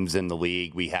teams in the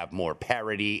league. We have more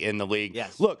parity in the league.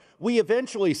 Yes. Look, we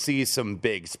eventually see some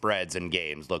big spreads in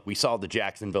games. Look, we saw the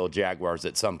Jacksonville Jaguars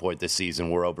at some point this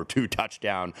season were over 2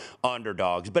 touchdown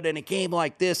underdogs. But in a game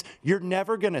like this, you're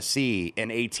never going to see an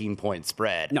 18-point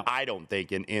spread, I don't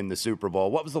think, in the Super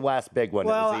Bowl. What was the last big one?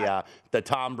 Well, it was the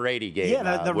Tom Brady game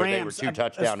the where Rams, they were 2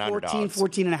 touchdown underdogs.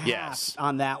 14 and a half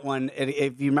on that one.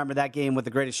 If you remember that that game with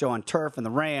the Greatest Show on Turf and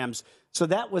the Rams. So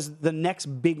that was the next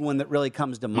big one that really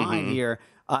comes to mind here.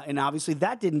 And obviously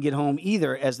that didn't get home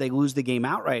either as they lose the game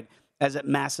outright as a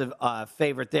massive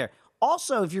favorite there.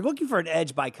 Also, if you're looking for an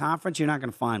edge by conference, you're not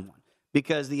going to find one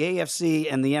because the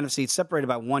AFC and the NFC separated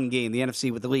by one game. The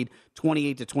NFC with the lead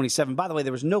 28-27. By the way,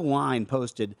 there was no line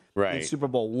posted in Super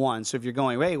Bowl I. So if you're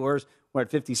going, hey, we're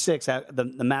at 56,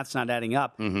 the math's not adding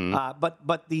up.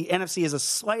 But the NFC is a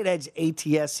slight edge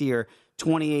ATS here,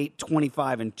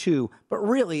 28-25-2. But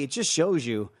really, it just shows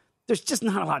you there's just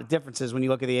not a lot of differences when you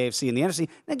look at the AFC and the NFC.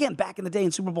 And again, back in the day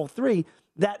in Super Bowl III,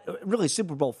 that really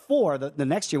Super Bowl IV, the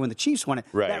next year when the Chiefs won it,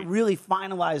 that really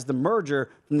finalized the merger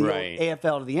from the old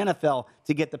AFL to the NFL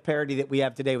to get the parity that we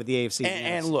have today with the AFC.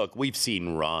 And look, we've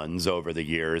seen runs over the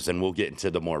years, and we'll get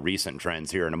into the more recent trends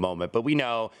here in a moment. But we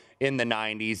know in the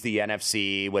 90s, the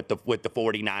NFC with the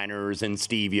 49ers and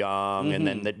Steve Young, and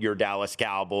then your Dallas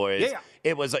Cowboys.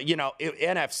 It was,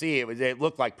 NFC, it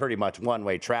looked like pretty much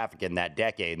one-way traffic in that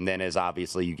decade. And then as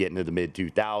obviously you get into the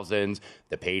mid-2000s,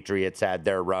 the Patriots had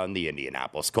their run. The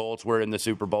Indianapolis Colts were in the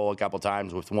Super Bowl a couple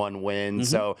times with one win.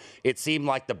 So it seemed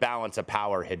like the balance of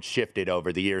power had shifted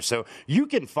over the years. So you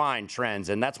can find trends,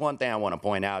 and that's one thing I want to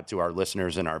point out to our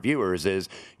listeners and our viewers is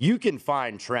you can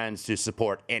find trends to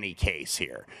support any case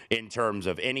here in terms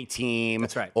of any team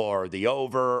or the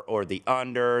over or the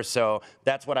under. So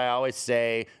that's what I always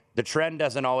say. The trend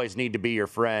doesn't always need to be your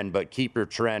friend, but keep your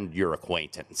trend your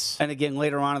acquaintance. And again,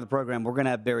 later on in the program, we're going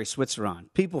to have Barry Switzer on.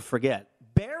 People forget.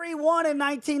 Barry won in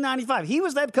 1995. He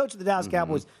was the head coach of the Dallas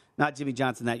Cowboys, not Jimmy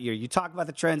Johnson that year. You talk about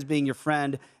the trends being your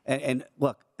friend. And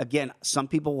look, again, some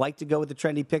people like to go with the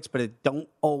trendy picks, but it don't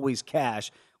always cash.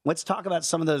 Let's talk about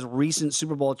some of those recent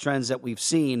Super Bowl trends that we've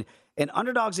seen. And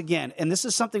underdogs, again, and this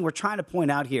is something we're trying to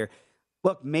point out here.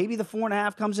 Look, maybe the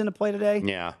 4.5 comes into play today.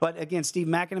 Yeah. But again, Steve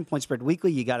Mackinnon, Point Spread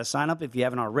Weekly, you got to sign up if you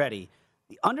haven't already.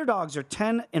 The underdogs are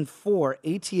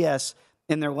 10-4 ATS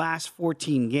in their last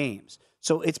 14 games.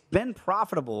 So it's been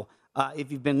profitable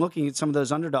if you've been looking at some of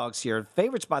those underdogs here.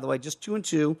 Favorites, by the way, just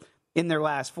 2-2 in their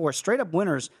last 4. Straight up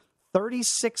winners,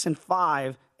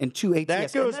 36-5 and 2 ATS.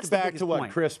 That goes back to what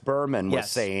Chris Berman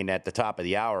was saying at the top of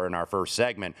the hour in our first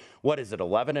segment. What is it,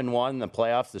 11-1 in the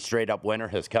playoffs? The straight up winner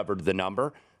has covered the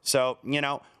number. So,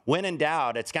 when in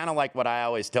doubt, it's kind of like what I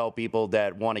always tell people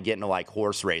that want to get into like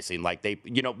horse racing. Like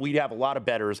we have a lot of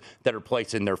bettors that are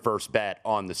placing their first bet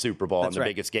on the Super Bowl and the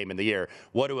biggest game of the year.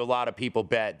 What do a lot of people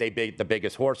bet? They bet the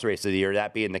biggest horse race of the year,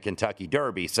 that being the Kentucky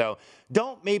Derby. So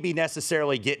don't maybe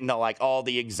necessarily get into like all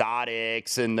the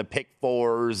exotics and the pick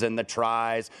fours and the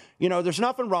tries. There's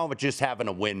nothing wrong with just having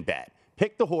a win bet.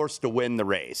 Pick the horse to win the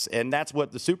race. And that's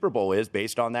what the Super Bowl is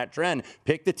based on that trend.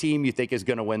 Pick the team you think is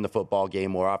going to win the football game.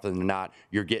 More often than not,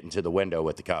 you're getting to the window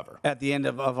with the cover. At the end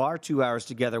of our 2 hours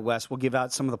together, Wes, we'll give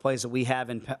out some of the plays that we have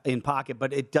in pocket,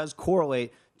 but it does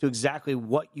correlate to exactly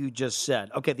what you just said.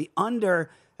 Okay, the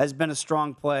under has been a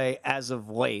strong play as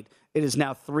of late. It is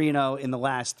now 3-0 in the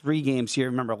last 3 games here.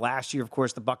 Remember, last year, of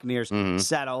course, the Buccaneers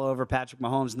sat all over Patrick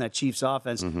Mahomes and that Chiefs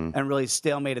offense and really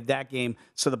stalemated that game.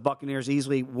 So the Buccaneers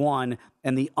easily won,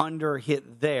 and the under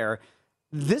hit there.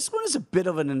 This one is a bit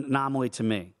of an anomaly to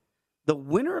me. The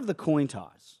winner of the coin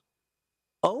toss,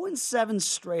 0-7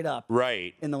 straight up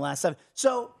in the last 7.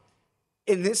 So,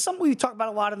 and this is something we talk about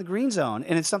a lot in the green zone,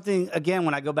 and it's something, again,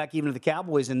 when I go back even to the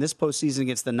Cowboys in this postseason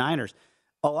against the Niners,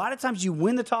 a lot of times you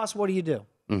win the toss, what do?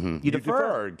 You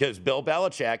defer. Because Bill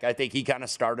Belichick, I think he kind of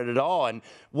started it all. And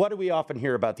what do we often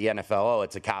hear about the NFL? Oh,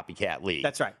 it's a copycat league.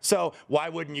 That's right. So why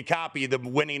wouldn't you copy the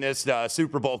winningest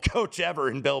Super Bowl coach ever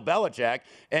in Bill Belichick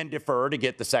and defer to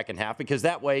get the second half? Because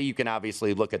that way you can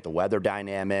obviously look at the weather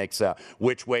dynamics.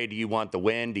 Which way do you want the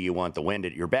wind? Do you want the wind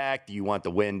at your back? Do you want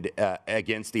the wind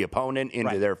against the opponent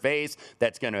into their face?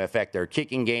 That's going to affect their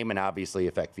kicking game and obviously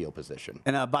affect field position.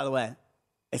 And by the way,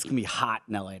 it's going to be hot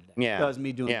in LA today. Yeah. That was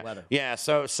me doing the weather. Yeah,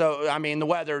 so I mean, the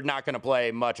weather not going to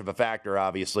play much of a factor,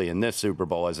 obviously, in this Super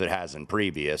Bowl as it has in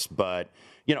previous. But,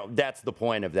 that's the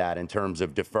point of that in terms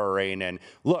of deferring. And,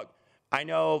 look, I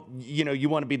know, you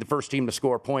want to be the first team to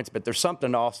score points, but there's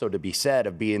something also to be said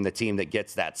of being the team that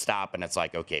gets that stop. And it's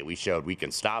like, okay, we showed we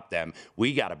can stop them.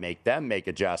 We got to make them make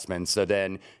adjustments. So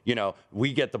then,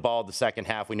 we get the ball the second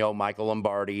half. We know Michael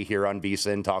Lombardi here on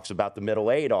VSiN talks about the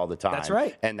middle 8 all the time. That's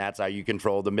right. And that's how you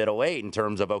control the middle 8 in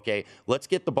terms of, okay, let's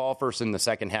get the ball first in the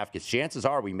second half because chances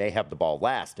are we may have the ball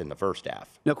last in the first half.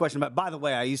 No question about it. By the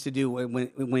way, I used to do,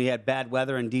 when we had bad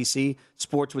weather in D.C.,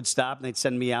 sports would stop and they'd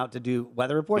send me out to do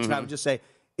weather reports. And I would just say,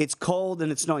 it's cold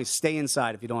and it's snowing. Stay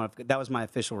inside if you don't have. That was my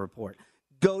official report.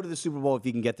 Go to the Super Bowl if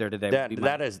you can get there today.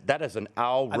 That is an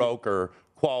Al Roker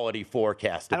quality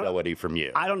forecast ability from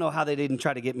you. I don't know how they didn't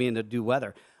try to get me in to do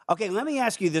weather. Okay, let me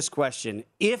ask you this question.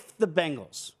 If the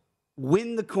Bengals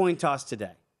win the coin toss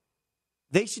today,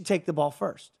 they should take the ball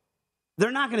first.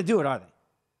 They're not going to do it, are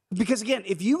they? Because, again,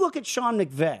 if you look at Sean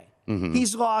McVay,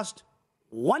 he's lost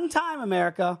one time,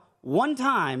 America, one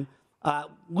time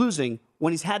losing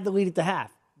when he's had the lead at the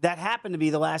half. That happened to be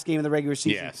the last game of the regular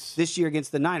season this year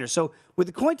against the Niners. So with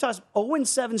the coin toss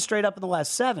 0-7 straight up in the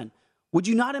last 7, would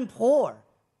you not implore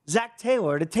Zach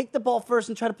Taylor to take the ball first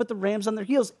and try to put the Rams on their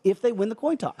heels if they win the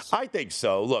coin toss? I think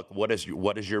so. Look, what is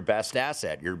your best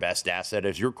asset? Your best asset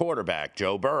is your quarterback,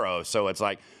 Joe Burrow. So it's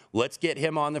like, let's get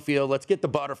him on the field. Let's get the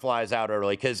butterflies out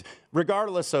early, because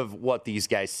regardless of what these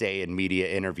guys say in media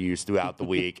interviews throughout the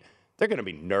week, they're going to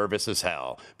be nervous as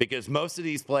hell, because most of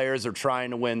these players are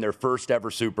trying to win their first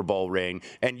ever Super Bowl ring,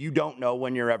 and you don't know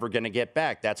when you're ever going to get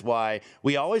back. That's why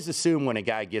we always assume when a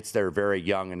guy gets there very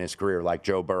young in his career, like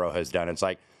Joe Burrow has done, it's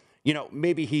like,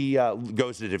 maybe he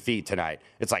goes to defeat tonight.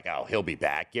 It's like, oh, he'll be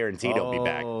back. Guaranteed he'll be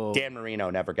back. Dan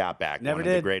Marino never got back. One of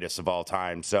the greatest of all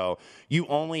time. So you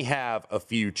only have a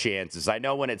few chances. I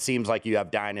know when it seems like you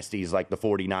have dynasties like the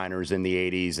 49ers in the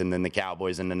 80s and then the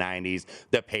Cowboys in the 90s,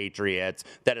 the Patriots,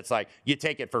 that it's like you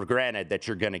take it for granted that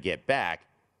you're going to get back.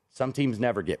 Some teams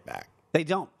never get back. They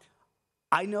don't.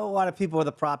 I know a lot of people with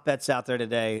the prop bets out there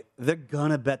today. They're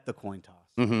going to bet the coin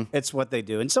toss. It's what they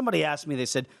do. And somebody asked me, they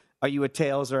said, are you a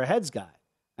tails or a heads guy?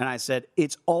 And I said,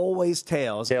 it's always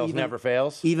tails. Tails never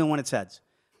fails? Even when it's heads.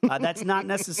 That's not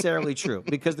necessarily true,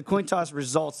 because the coin toss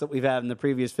results that we've had in the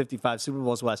previous 55 Super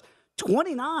Bowls was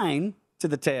 29 to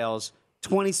the tails,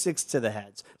 26 to the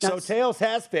heads. Now, so tails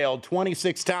has failed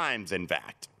 26 times, in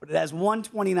fact. But it has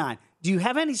 129. Do you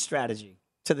have any strategy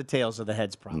to the tails or the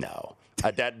heads prop? No.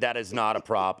 That is not a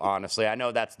prop, honestly. I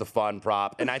know that's the fun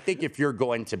prop. And I think if you're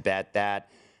going to bet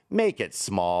that, make it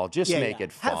small. Just make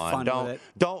it fun.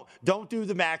 Don't do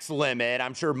the max limit.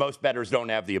 I'm sure most bettors don't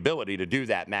have the ability to do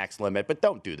that max limit, but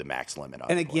don't do the max limit.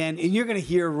 And again, and you're going to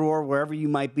hear roar wherever you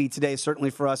might be today, certainly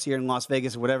for us here in Las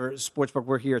Vegas or whatever sportsbook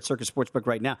we're here at Circus Sportsbook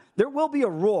right now. There will be a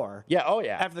roar. Yeah, oh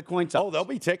yeah. After the coin toss. Oh, there'll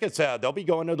be tickets. They'll be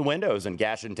going to the windows and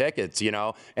gashing tickets,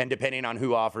 and depending on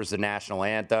who offers the national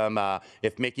anthem,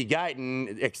 if Mickey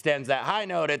Guyton extends that high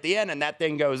note at the end and that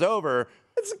thing goes over,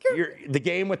 you're the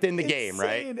game within the game,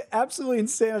 right? Absolutely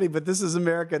insanity, but this is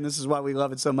America, and this is why we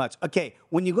love it so much. Okay,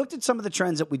 when you looked at some of the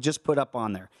trends that we just put up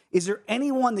on there, is there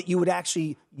anyone that you would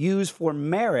actually use for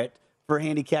merit for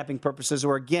handicapping purposes,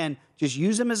 or again, just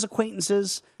use them as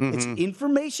acquaintances? It's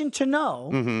information to know.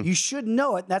 You should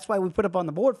know it. That's why we put up on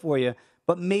the board for you.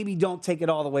 But maybe don't take it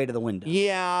all the way to the window.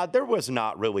 Yeah, there was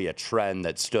not really a trend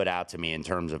that stood out to me in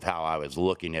terms of how I was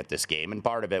looking at this game. And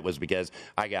part of it was because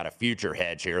I got a future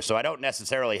hedge here. So I don't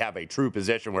necessarily have a true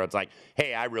position where it's like,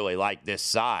 hey, I really like this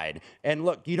side. And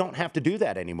look, you don't have to do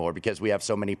that anymore because we have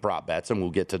so many prop bets, and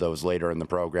we'll get to those later in the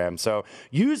program. So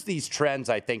use these trends,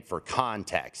 I think, for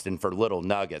context and for little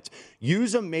nuggets.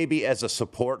 Use them maybe as a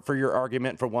support for your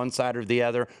argument for one side or the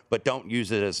other, but don't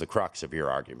use it as the crux of your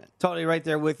argument. Totally right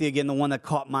there with you. Again, the one that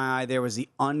caught my eye there was the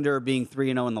under being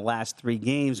 3-0 in the last 3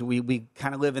 games. We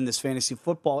kind of live in this fantasy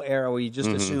football era where you just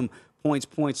assume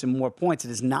points, and more points. It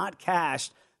is not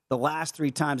cashed the last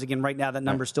 3 times. Again, right now that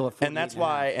number's still at 48. And that's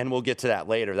why, and we'll get to that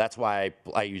later, that's why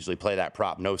I usually play that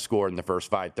prop, no score in the first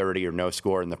 5:30 or no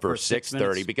score in the first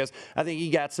 6:30, because I think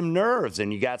you got some nerves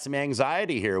and you got some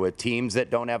anxiety here with teams that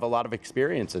don't have a lot of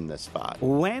experience in this spot.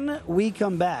 When we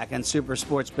come back on Super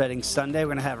Sports Betting Sunday, we're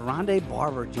going to have Rondé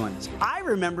Barber join us. I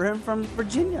remember him from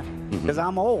Virginia because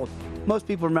I'm old. Most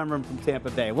people remember him from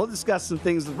Tampa Bay. We'll discuss some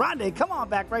things with Rondé. Come on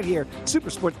back right here. Super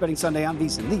Sports Betting Sunday on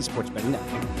VSiN, the Sports Betting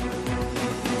Network.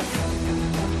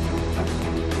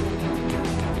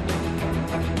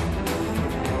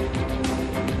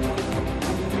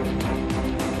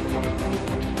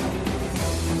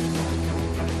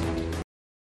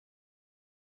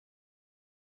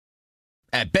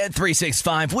 At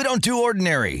Bet365, we don't do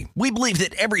ordinary. We believe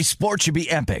that every sport should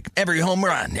be epic. Every home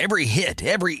run, every hit,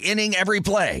 every inning, every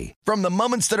play. From the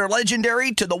moments that are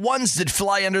legendary to the ones that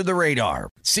fly under the radar.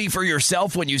 See for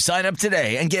yourself when you sign up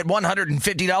today and get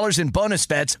 $150 in bonus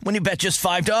bets when you bet just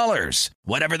 $5.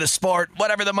 Whatever the sport,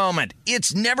 whatever the moment,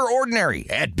 it's never ordinary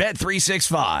at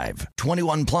Bet365.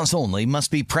 21 plus only. Must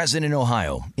be present in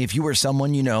Ohio. If you or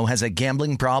someone you know has a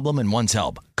gambling problem and wants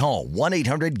help, call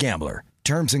 1-800-GAMBLER.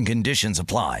 Terms and conditions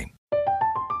apply.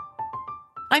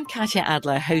 I'm Katya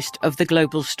Adler, host of The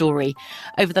Global Story.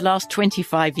 Over the last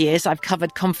 25 years, I've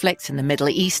covered conflicts in the Middle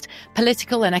East,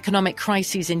 political and economic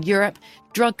crises in Europe,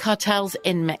 drug cartels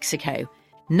in Mexico.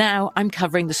 Now I'm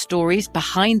covering the stories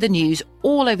behind the news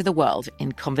all over the world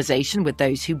in conversation with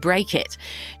those who break it.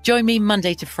 Join me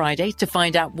Monday to Friday to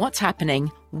find out what's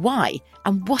happening, why,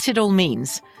 and what it all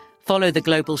means. Follow the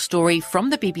global story from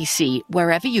the BBC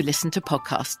wherever you listen to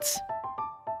podcasts.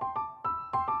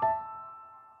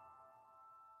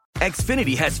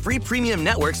 Xfinity has free premium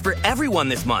networks for everyone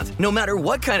this month, no matter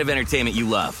what kind of entertainment you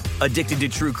love. Addicted to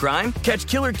true crime? Catch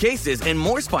killer cases and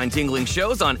more spine-tingling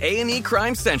shows on A&E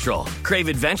Crime Central. Crave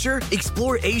adventure?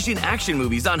 Explore Asian action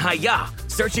movies on Hayya.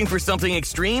 Searching for something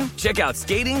extreme? Check out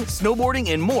skating, snowboarding,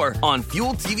 and more on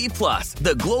Fuel TV Plus,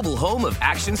 the global home of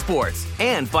action sports.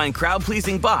 And find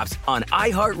crowd-pleasing bops on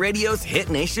iHeartRadio's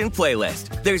Hit Nation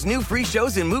playlist. There's new free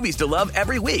shows and movies to love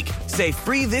every week. Say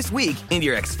free this week in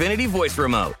your Xfinity voice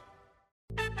remote.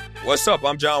 What's up?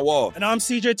 I'm John Wall. And I'm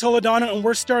CJ Toledano, and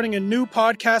we're starting a new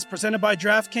podcast presented by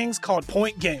DraftKings called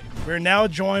Point Game. We're now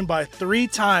joined by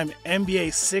three-time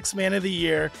NBA Sixth Man of the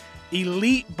Year,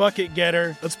 elite bucket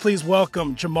getter. Let's please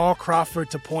welcome Jamal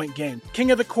Crawford to Point Game. King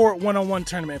of the Court one-on-one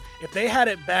tournament. If they had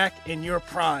it back in your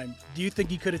prime, do you think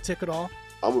you could have took it all?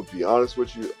 I'm going to be honest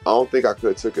with you. I don't think I could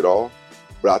have took it all,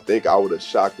 but I think I would have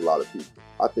shocked a lot of people.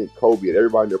 I think Kobe and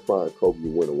everybody in their prime, Kobe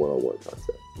would win a one-on-one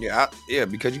contest. Yeah,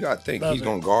 because you got to think. He's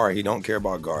going to guard. He don't care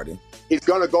about guarding. He's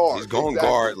going to guard. He's going to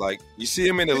guard. Like, you see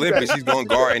him in the Olympics, he's going to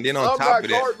guard. And then on top of that. I'm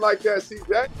not guarding like that,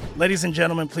 CJ. Ladies and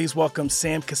gentlemen, please welcome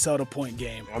Sam Cassell to Point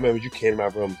Game. I remember you came to my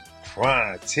room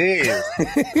crying, tears.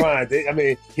 Crying. I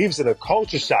mean, he was in a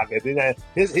culture shock. And then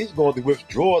he's going through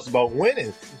withdrawals about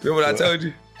winning. Remember what I told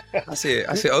you? I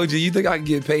said, OG, you think I can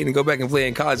get paid and go back and play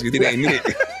in college because it ain't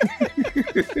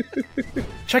it?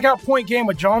 Check out Point Game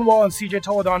with John Wall and CJ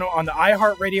Toledano on the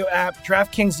iHeartRadio app,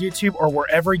 DraftKings YouTube, or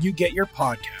wherever you get your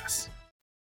podcasts.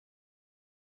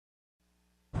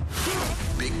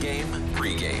 Big Game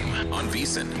Pregame on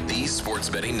VSiN, the Sports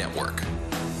Betting Network.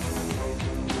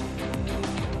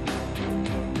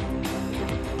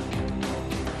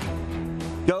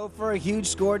 Go for a huge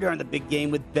score during the big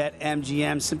game with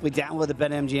BetMGM. Simply download the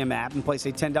BetMGM app and place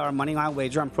a $10 moneyline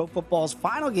wager on pro football's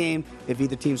final game. If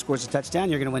either team scores a touchdown,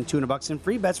 you're going to win $200 in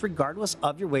free bets regardless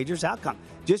of your wager's outcome.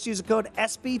 Just use the code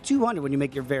SB200 when you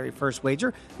make your very first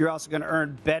wager. You're also going to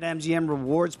earn BetMGM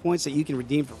rewards points that you can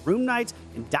redeem for room nights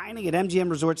and dining at MGM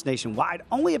resorts nationwide.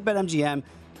 Only at BetMGM.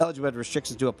 Eligibility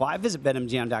restrictions do apply. Visit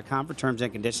BetMGM.com for terms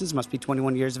and conditions. Must be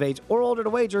 21 years of age or older to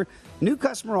wager. New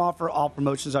customer offer. All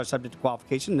promotions are subject to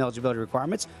qualification and eligibility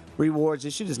requirements. Rewards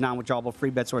issued as non-withdrawable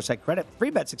free bets or site credit. Free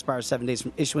bets expire 7 days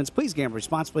from issuance. Please gamble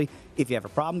responsibly. If you have a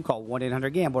problem, call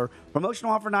 1-800-GAMBLER.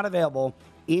 Promotional offer not available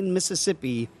in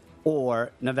Mississippi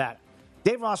or Nevada.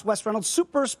 Dave Ross, Wes Reynolds.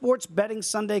 Super Sports Betting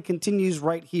Sunday continues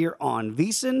right here on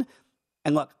VSiN.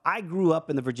 And look, I grew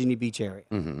up in the Virginia Beach area.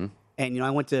 Mm-hmm. And,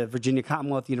 I went to Virginia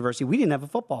Commonwealth University. We didn't have a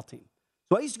football team.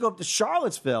 So I used to go up to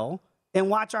Charlottesville and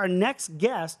watch our next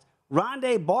guest,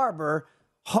 Rondé Barber,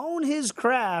 hone his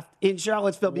craft in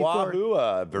Charlottesville before.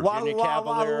 Virginia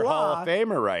Cavalier Hall of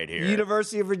Famer right here.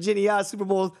 University of Virginia, Super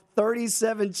Bowl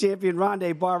 37 champion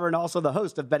Rondé Barber, and also the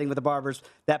host of Betting with the Barbers.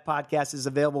 That podcast is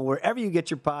available wherever you get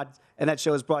your pods, and that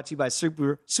show is brought to you by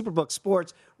Superbook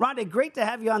Sports. Rondé, great to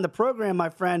have you on the program, my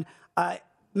friend.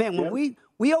 When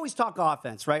we always talk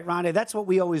offense, right, Rondé? That's what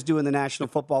we always do in the National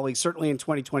Football League, certainly in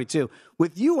 2022.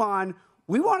 With you on,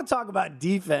 we want to talk about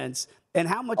defense and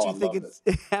how much you think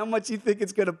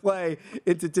it's going to play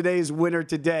into today's winner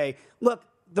today. Look,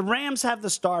 the Rams have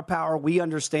the star power. We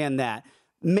understand that.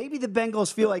 Maybe the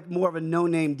Bengals feel like more of a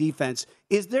no-name defense.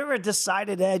 Is there a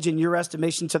decided edge in your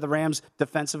estimation to the Rams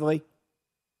defensively?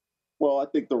 Well, I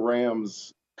think the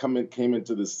Rams came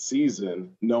into this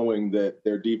season knowing that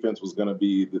their defense was going to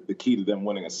be the key to them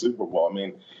winning a Super Bowl. I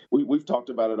mean, we've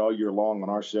talked about it all year long on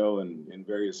our show and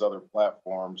various other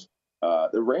platforms.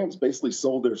 The Rams basically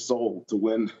sold their soul to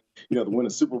win a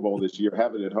Super Bowl this year,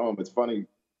 have it at home. It's funny,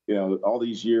 all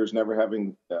these years never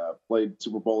having played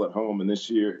Super Bowl at home, and this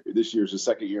year's the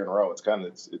second year in a row. It's funny.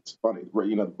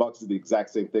 The Bucs did the exact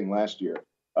same thing last year,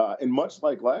 and much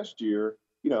like last year.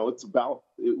 It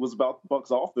was about the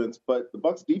Bucs offense, but the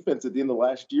Bucs defense at the end of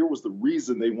last year was the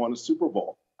reason they won a Super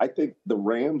Bowl. I think the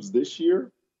Rams this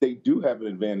year, they do have an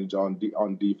advantage on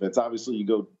defense. Obviously, you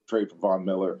go trade for Von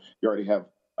Miller. You already have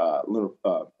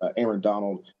Aaron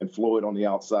Donald and Floyd on the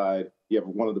outside. You have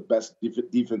one of the best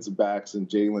defensive backs in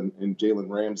Jalen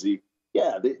Ramsey.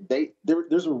 Yeah,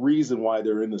 there's a reason why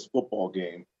they're in this football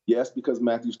game. Yes, because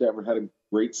Matthew Stafford had a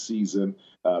great season.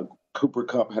 Cooper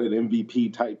Kupp had an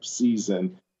MVP type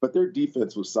season, but their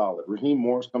defense was solid. Raheem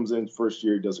Morris comes in first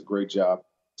year, he does a great job.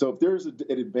 So if there's an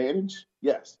advantage,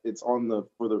 yes, it's for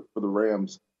the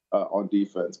Rams on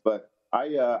defense. But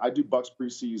I do Bucs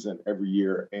preseason every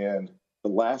year, and the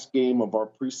last game of our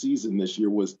preseason this year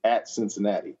was at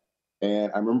Cincinnati,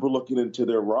 and I remember looking into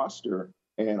their roster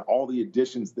and all the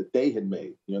additions that they had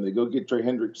made. They go get Trey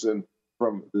Hendrickson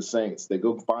from the Saints. They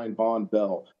go find Von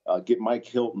Bell, get Mike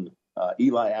Hilton,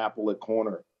 Eli Apple at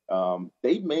corner.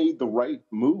 They made the right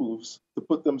moves to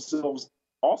put themselves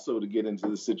also to get into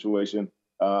this situation.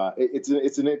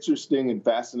 It's an interesting and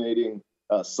fascinating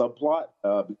subplot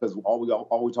because all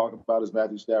we talk about is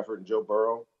Matthew Stafford and Joe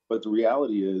Burrow. But the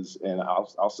reality is, and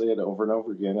I'll say it over and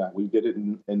over again, we did it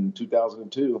in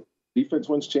 2002. Defense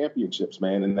wins championships,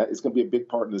 man, and it's going to be a big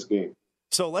part in this game.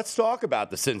 So let's talk about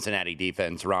the Cincinnati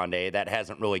defense, Rondé, that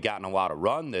hasn't really gotten a lot of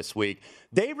run this week.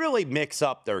 They really mix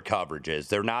up their coverages.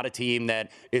 They're not a team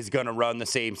that is going to run the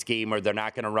same scheme, or they're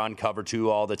not going to run cover 2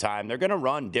 all the time. They're going to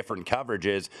run different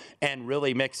coverages and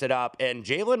really mix it up. And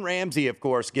Jalen Ramsey, of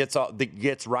course, gets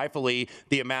rightfully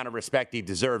the amount of respect he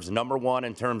deserves. Number 1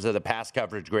 in terms of the pass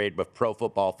coverage grade with Pro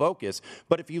Football Focus.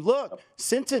 But if you look,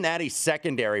 Cincinnati's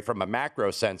secondary from a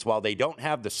macro sense, while they don't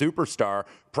have the superstar,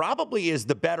 probably is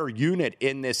the better unit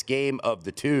in this game of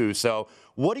the two. So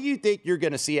what do you think you're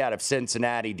going to see out of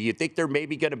Cincinnati? Do you think they're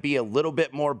maybe going to be a little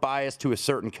bit more biased to a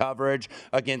certain coverage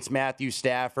against Matthew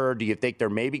Stafford? Do you think they're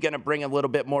maybe going to bring a little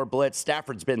bit more blitz?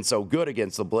 Stafford's been so good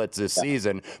against the blitz this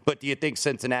season, but do you think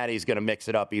Cincinnati is going to mix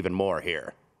it up even more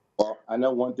here? Well, I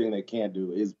know one thing they can't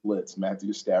do is blitz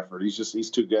Matthew Stafford.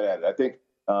 He's too good at it. I think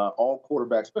all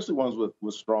quarterbacks, especially ones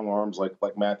with strong arms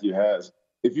like Matthew has,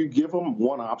 if you give them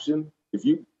one option, if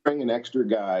you bring an extra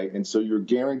guy, and so you're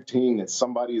guaranteeing that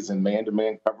somebody is in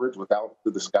man-to-man coverage without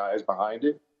the disguise behind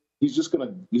it, he's just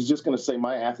gonna say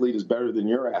my athlete is better than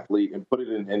your athlete and put it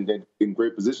in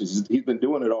great positions. He's been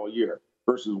doing it all year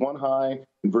versus one high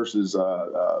and versus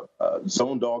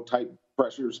zone dog type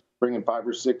pressures, bringing 5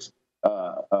 or 6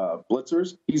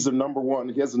 blitzers. He's the number one.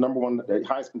 He has the number 1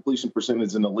 highest completion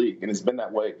percentage in the league, and it's been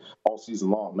that way all season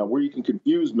long. Now, where you can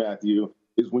confuse Matthew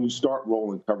is when you start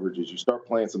rolling coverages. You start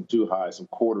playing some 2 high, some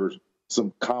quarters,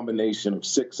 some combination of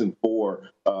 6 and 4,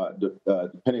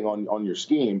 depending on your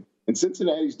scheme. And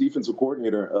Cincinnati's defensive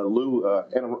coordinator, Lou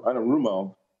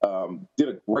Anarumo, did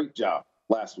a great job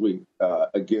last week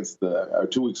against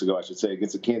 2 weeks ago, I should say,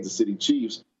 against the Kansas City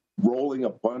Chiefs, rolling a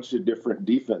bunch of different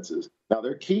defenses. Now,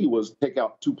 their key was take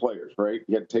out 2 players, right?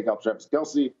 You had to take out Travis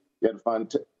Kelce. You had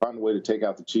to find a way to take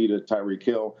out the cheetah, Tyreek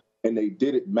Hill. And they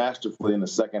did it masterfully in the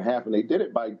second half, and they did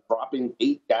it by dropping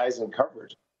 8 guys in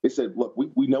coverage. They said, "Look,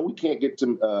 we know we can't get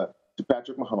to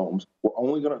Patrick Mahomes.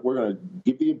 We're gonna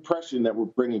give the impression that we're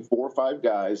bringing 4 or 5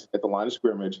 guys at the line of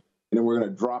scrimmage, and then we're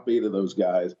gonna drop 8 of those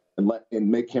guys and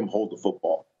make him hold the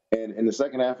football." And in the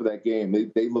second half of that game,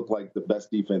 they looked like the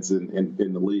best defense in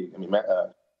the league. I mean,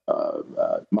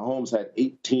 Mahomes had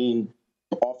 18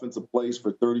 offensive plays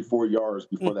for 34 yards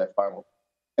before that final.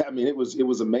 I mean, it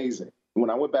was amazing. When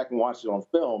I went back and watched it on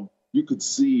film, you could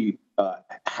see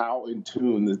how in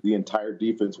tune the entire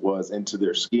defense was into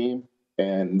their scheme.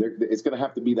 And it's going to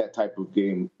have to be that type of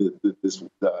game this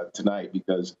tonight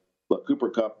because, look, Cooper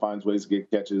Kupp finds ways to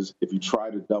get catches. If you try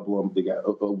to double them, they got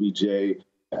OBJ.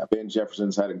 Van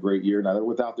Jefferson's had a great year. Now, they're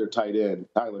without their tight end.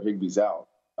 Tyler Higbee's out.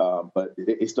 But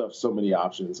they still have so many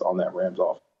options on that Rams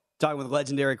offense. Talking with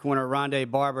legendary corner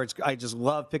Rondé Barber. I just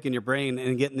love picking your brain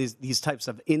and getting these types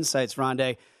of insights,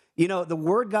 Rondé. You know, the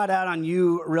word got out on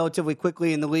you relatively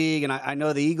quickly in the league, and I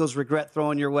know the Eagles regret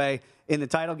throwing your way in the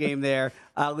title game there,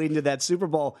 leading to that Super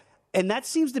Bowl. And that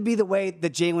seems to be the way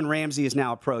that Jalen Ramsey is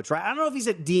now approached, right? I don't know if he's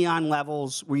at Deion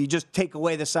levels where you just take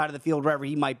away the side of the field wherever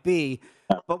he might be,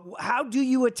 but how do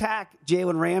you attack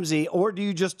Jalen Ramsey, or do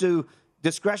you just do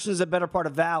discretion is a better part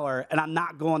of valor, and I'm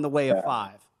not going the way of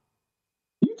 5?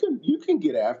 You can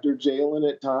get after Jalen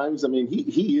at times. I mean,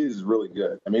 he is really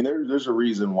good. I mean, there's a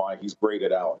reason why he's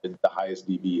graded out at the highest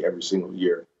DB every single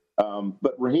year.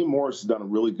 But Raheem Morris has done a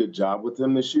really good job with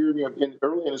him this year.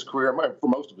 Early in his career, for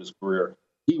most of his career,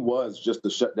 he was just a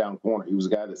shutdown corner. He was a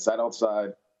guy that sat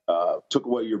outside, took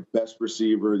away your best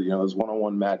receiver, those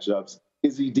one-on-one matchups.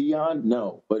 Is he Deion?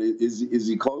 No. But is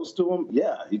he close to him?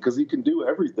 Yeah, because he can do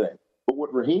everything. But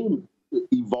what Raheem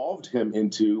evolved him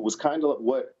into was kind of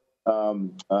what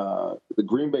the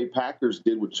Green Bay Packers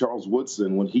did with Charles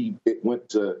Woodson when he went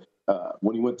to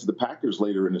the Packers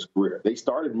later in his career. They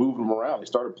started moving him around. They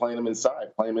started playing him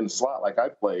inside, playing him in the slot like I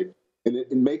played,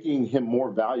 and making him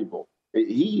more valuable.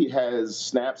 He has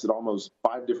snaps at almost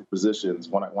 5 different positions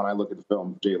when I look at the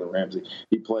film of Jalen Ramsey.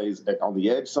 He plays on the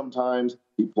edge sometimes.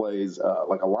 He plays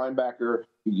like a linebacker.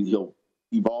 He'll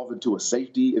evolve into a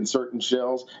safety in certain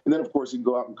shells. And then, of course, he can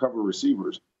go out and cover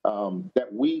receivers. That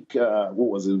week, what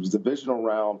was it? It was the divisional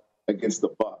round against the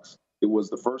Bucs. It was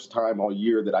the first time all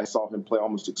year that I saw him play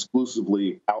almost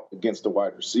exclusively out against a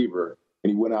wide receiver, and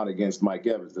he went out against Mike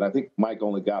Evans. And I think Mike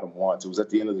only got him once. It was at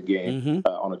the end of the game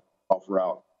on a off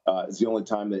route. It's the only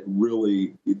time that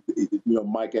really,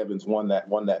 Mike Evans won that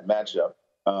matchup.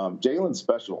 Jalen's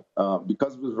special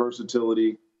because of his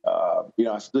versatility. I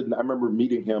remember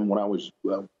meeting him when I was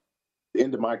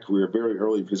into my career, very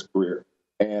early of his career.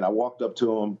 And I walked up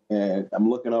to him and I'm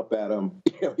looking up at him.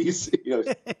 He's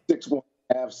 6'1",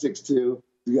 6'2".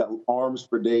 He's got arms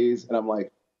for days. And I'm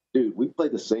like, dude, we play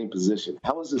the same position.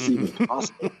 How is this even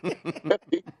possible?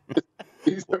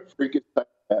 He's a freaking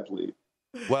athlete.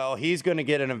 Well, he's going to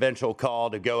get an eventual call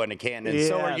to go into Canton. Yes.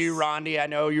 So are you, Rondi. I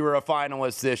know you were a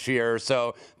finalist this year,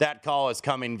 so that call is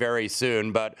coming very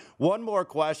soon. But one more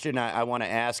question I want to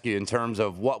ask you in terms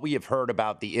of what we have heard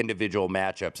about the individual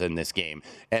matchups in this game.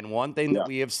 And one thing that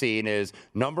we have seen is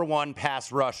number 1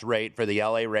 pass rush rate for the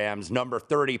LA Rams, number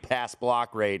 30 pass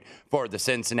block rate for the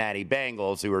Cincinnati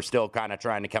Bengals, who are still kind of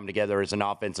trying to come together as an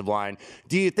offensive line.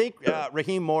 Do you think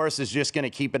Raheem Morris is just going to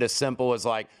keep it as simple as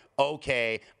like,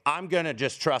 okay, I'm going to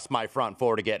just trust my front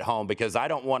four to get home because I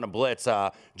don't want to blitz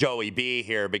Joey B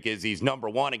here because he's number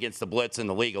 1 against the blitz in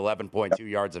the league, 11.2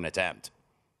 yards an attempt?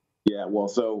 Yeah, well,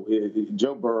 so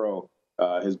Joe Burrow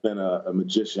has been a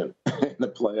magician in the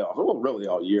playoffs, well, really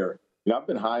all year. I've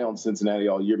been high on Cincinnati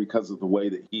all year because of the way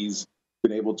that he's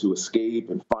been able to escape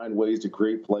and find ways to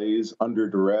create plays under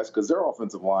duress because their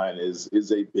offensive line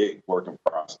is a big work in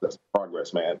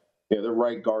progress, man. Their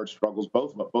right guard struggles.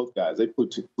 Both guys, they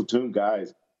platoon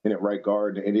guys in at right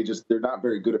guard, and they're not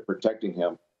very good at protecting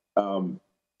him.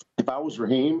 If I was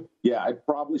Raheem, I'd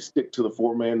probably stick to the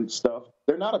 4-man stuff.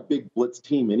 They're not a big blitz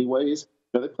team anyways.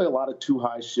 They play a lot of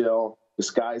 2-high shell,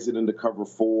 disguise it into cover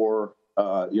 4,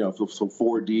 so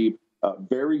 4 deep.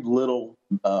 Very little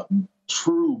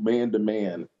true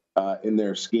man-to-man in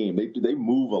their scheme. They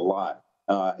move a lot,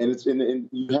 and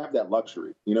you have that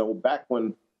luxury. Back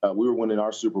when we were winning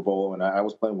our Super Bowl, and I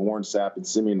was playing with Warren Sapp and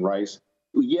Simeon Rice.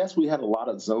 Yes, we had a lot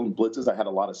of zone blitzes. I had a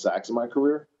lot of sacks in my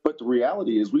career. But the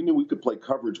reality is we knew we could play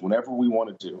coverage whenever we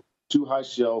wanted to. 2 high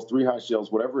shells, 3 high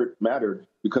shells, whatever it mattered,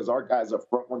 because our guys up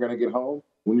front were going to get home.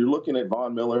 When you're looking at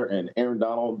Von Miller and Aaron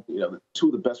Donald, 2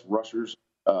 of the best rushers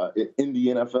in the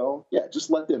NFL,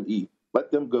 just let them eat. Let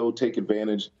them go take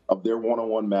advantage of their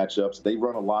one-on-one matchups. They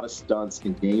run a lot of stunts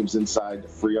in games inside to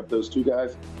free up those 2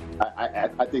 guys.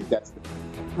 I think that's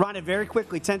Ron, very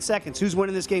quickly, 10 seconds. Who's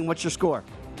winning this game? What's your score?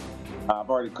 I've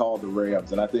already called the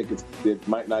Rams, and I think it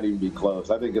might not even be close.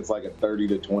 I think it's like a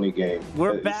 30-20 game.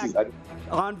 We're back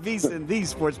on VSiN, the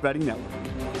Sports Betting Network.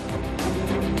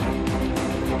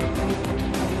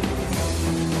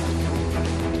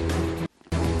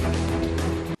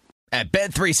 At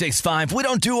Bet365, we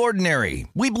don't do ordinary.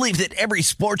 We believe that every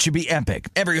sport should be epic.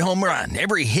 Every home run,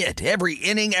 every hit, every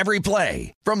inning, every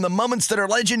play. From the moments that are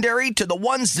legendary to the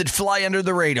ones that fly under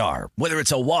the radar. Whether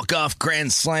it's a walk-off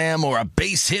grand slam or a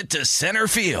base hit to center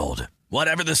field.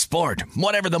 Whatever the sport,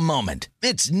 whatever the moment.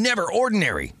 It's never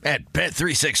ordinary at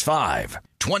Bet365.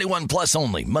 21 plus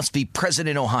only. Must be present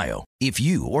in Ohio. If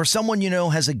you or someone you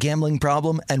know has a gambling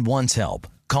problem and wants help,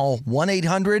 call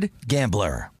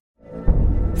 1-800-GAMBLER.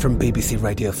 From BBC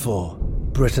Radio 4,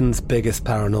 Britain's biggest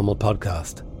paranormal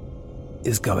podcast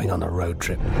is going on a road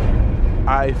trip.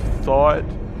 I thought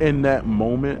in that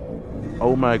moment,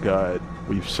 oh my God,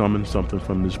 we've summoned something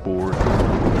from this board.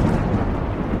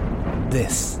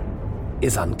 This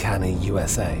is Uncanny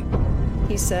USA.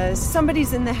 He says,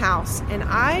 somebody's in the house, and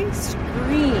I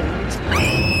screamed.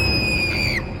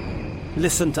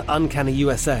 Listen to Uncanny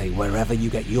USA wherever you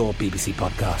get your BBC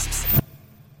podcasts,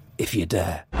 if you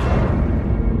dare.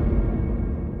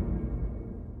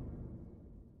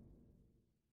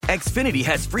 Xfinity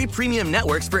has free premium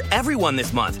networks for everyone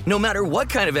this month, no matter what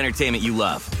kind of entertainment you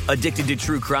love. Addicted to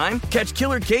true crime? Catch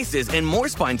killer cases and more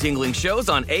spine-tingling shows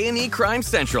on A&E Crime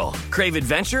Central. Crave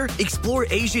adventure? Explore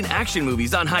Asian action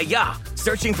movies on Hi-YAH.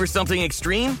 Searching for something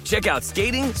extreme? Check out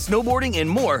skating, snowboarding, and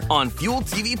more on Fuel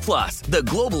TV Plus, the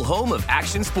global home of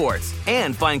action sports.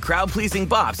 And find crowd-pleasing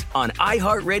bops on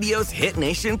iHeartRadio's Hit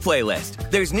Nation playlist.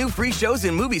 There's new free shows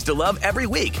and movies to love every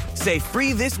week. Say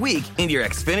free this week in your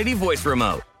Xfinity voice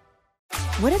remote.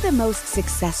 What do the most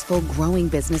successful growing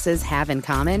businesses have in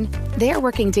common? They're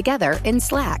working together in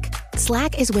Slack.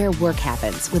 Slack is where work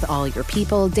happens with all your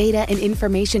people, data, and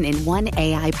information in one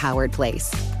AI-powered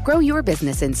place. Grow your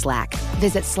business in Slack.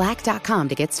 Visit slack.com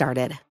to get started.